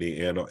community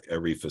and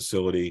every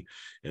facility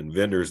and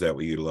vendors that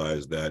we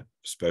utilize, that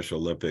Special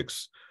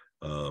Olympics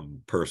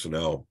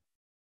personnel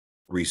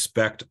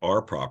respect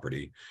our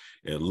property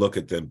and look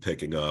at them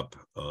picking up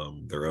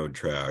their own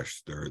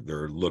trash.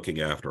 They're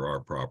looking after our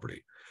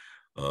property.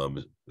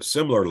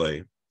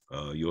 Similarly,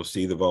 you'll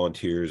see the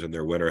volunteers in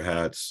their winter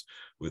hats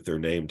with their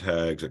name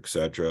tags,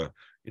 etc.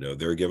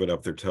 They're giving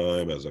up their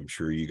time, as I'm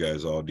sure you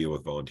guys all deal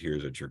with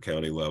volunteers at your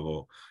county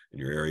level and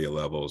your area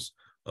levels.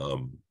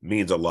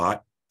 Means a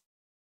lot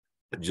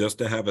just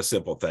to have a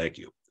simple thank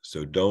you.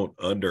 So don't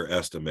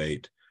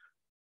underestimate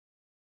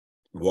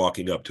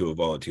walking up to a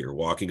volunteer,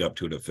 walking up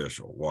to an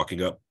official,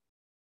 walking up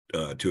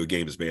to a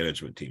games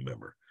management team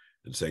member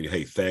and saying,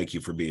 hey, thank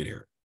you for being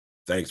here.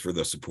 Thanks for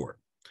the support.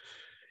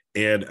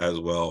 And as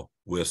well,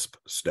 WISP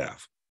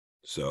staff.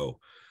 So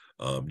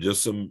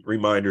just some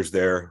reminders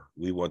there.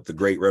 We want the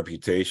great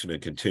reputation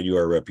and continue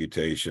our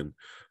reputation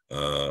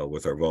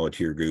with our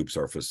volunteer groups,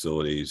 our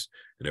facilities,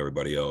 and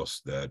everybody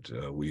else, that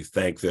we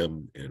thank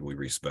them and we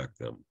respect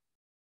them.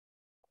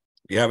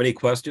 If you have any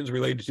questions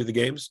related to the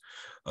games,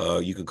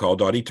 you can call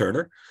Dottie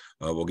Turner.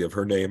 We'll give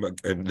her name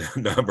and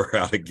number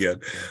out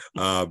again.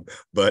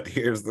 But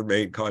here's the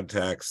main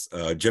contacts.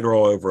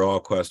 General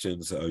overall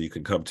questions, you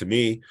can come to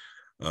me.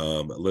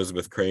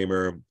 Elizabeth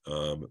Kramer.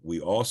 We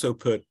also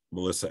put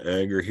Melissa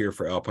Anger here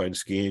for alpine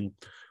skiing.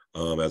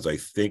 As I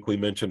think we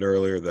mentioned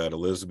earlier, that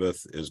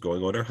Elizabeth is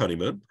going on her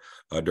honeymoon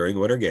during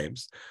Winter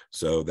Games.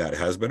 So that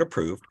has been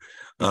approved.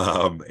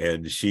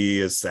 And she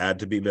is sad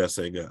to be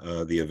missing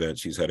the event.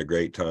 She's had a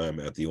great time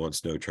at the on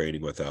snow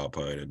training with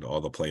Alpine and all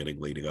the planning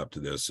leading up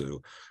to this.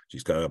 So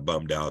she's kind of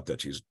bummed out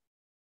that she's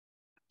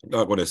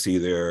not going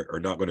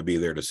to be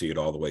there to see it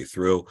all the way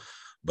through.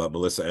 But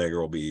Melissa Anger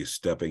will be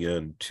stepping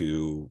in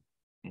to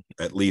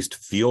at least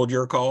field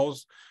your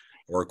calls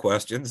or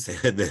questions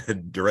and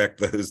then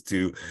direct those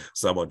to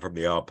someone from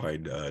the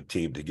Alpine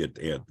team to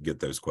get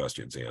those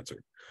questions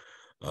answered.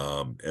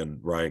 And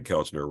Ryan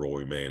Kelchner will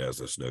remain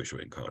as a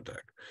snowshoeing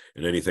contact.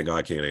 And anything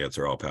I can't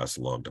answer, I'll pass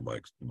along to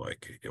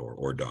Mike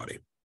or Dottie.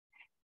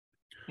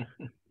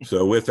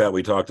 So with that,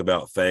 we talked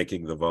about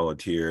thanking the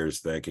volunteers,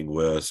 thanking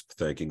WISP,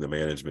 thanking the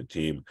management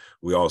team.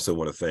 We also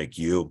want to thank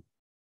you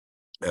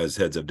as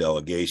heads of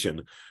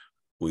delegation.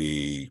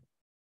 We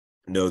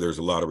know there's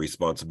a lot of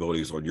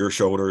responsibilities on your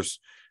shoulders.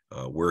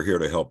 We're here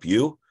to help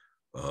you.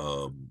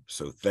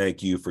 So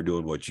thank you for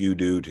doing what you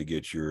do to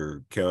get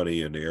your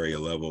county and area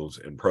levels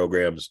and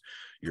programs,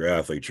 your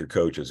athletes, your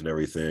coaches, and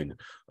everything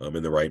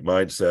in the right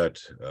mindset,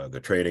 the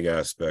training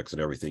aspects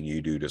and everything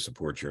you do to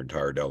support your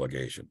entire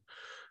delegation.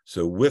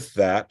 So with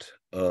that,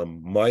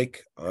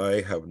 Mike,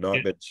 I have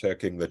not been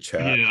checking the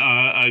chat. Yeah,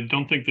 I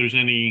don't think there's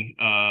any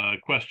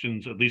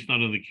questions, at least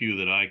not in the queue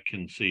that I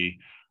can see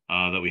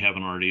that we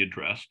haven't already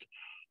addressed.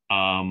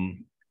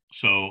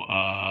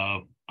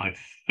 I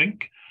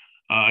think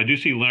I do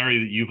see, Larry,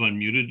 that you've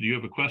unmuted. Do you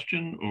have a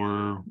question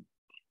or?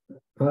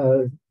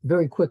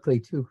 Very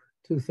quickly, two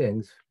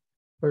things.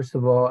 First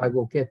of all, I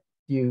will get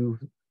you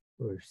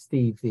or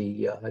Steve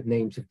the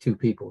names of two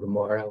people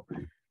tomorrow.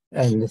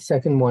 And the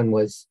second one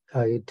was,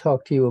 I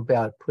talked to you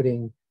about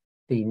putting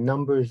the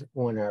numbers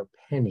on our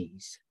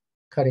pennies,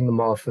 cutting them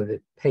off of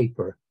the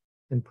paper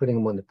and putting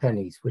them on the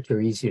pennies, which are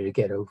easier to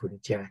get over the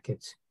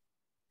jackets.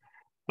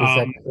 Is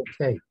that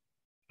okay?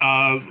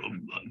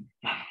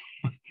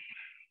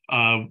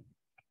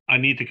 I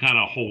need to kind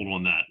of hold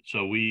on that.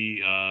 So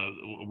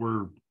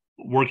we're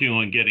working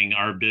on getting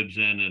our bibs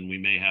in, and we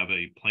may have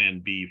a plan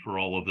B for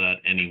all of that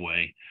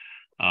anyway,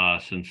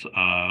 since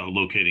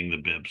locating the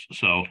bibs.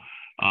 So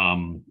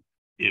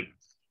if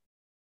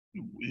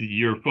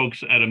your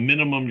folks, at a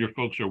minimum, your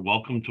folks are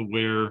welcome to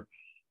wear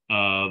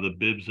the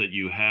bibs that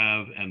you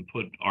have and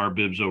put our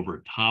bibs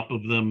over top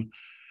of them.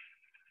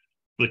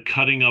 The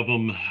cutting of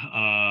them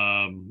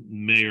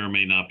may or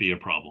may not be a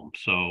problem.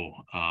 So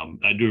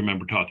I do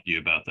remember talking to you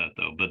about that,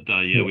 though. But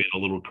yeah, we had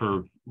a little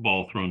curve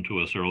ball thrown to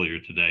us earlier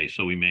today,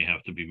 so we may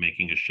have to be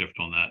making a shift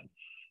on that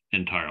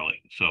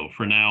entirely. So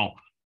for now,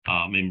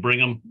 bring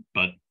them,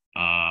 but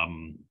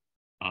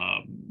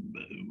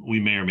we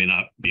may or may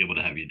not be able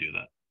to have you do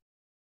that.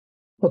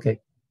 Okay.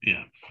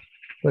 Yeah.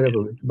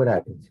 What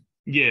happens?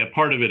 Yeah,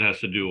 part of it has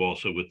to do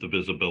also with the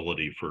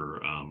visibility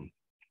for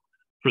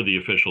the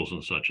officials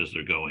and such as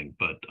they're going,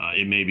 but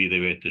it may be they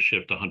have to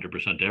shift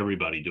 100% to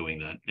everybody doing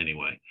that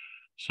anyway.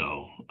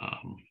 So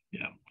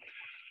yeah,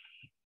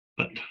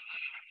 but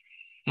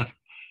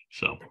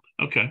So,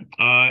 okay.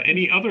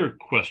 Any other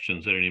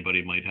questions that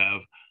anybody might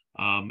have?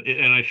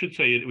 And I should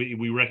say,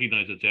 we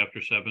recognize it's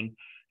after 7,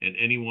 and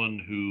anyone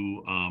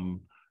who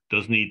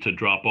does need to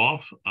drop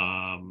off,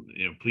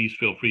 please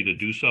feel free to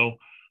do so.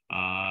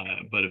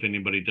 But if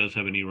anybody does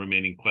have any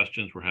remaining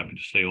questions, we're happy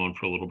to stay on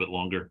for a little bit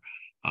longer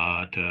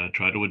to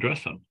try to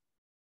address them.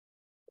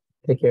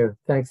 Take care.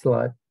 Thanks a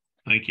lot.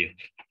 Thank you.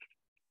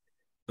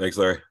 Thanks,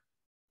 Larry.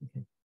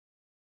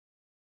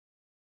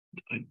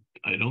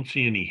 I don't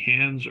see any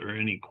hands or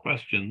any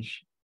questions.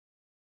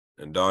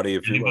 And Dottie,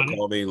 if you're going to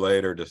call me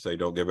later to say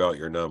don't give out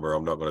your number,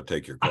 I'm not going to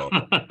take your call.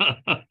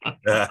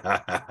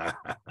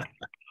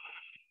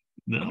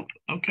 No,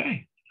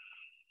 okay.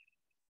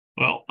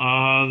 Well,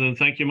 then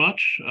thank you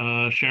much,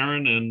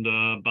 Sharon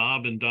and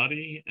Bob and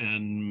Dottie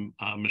and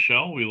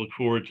Michelle. We look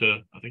forward to,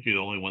 I think you're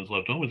the only ones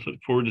left on. We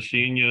look forward to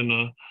seeing you in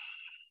a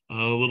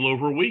little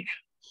over a week.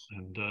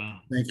 And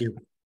thank you.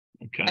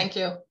 okay. Thank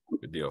you.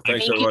 Good deal.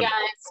 Thank Thanks, you, everyone. guys.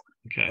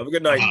 Okay. Have a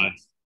good night.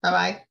 Bye-bye.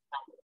 Bye-bye.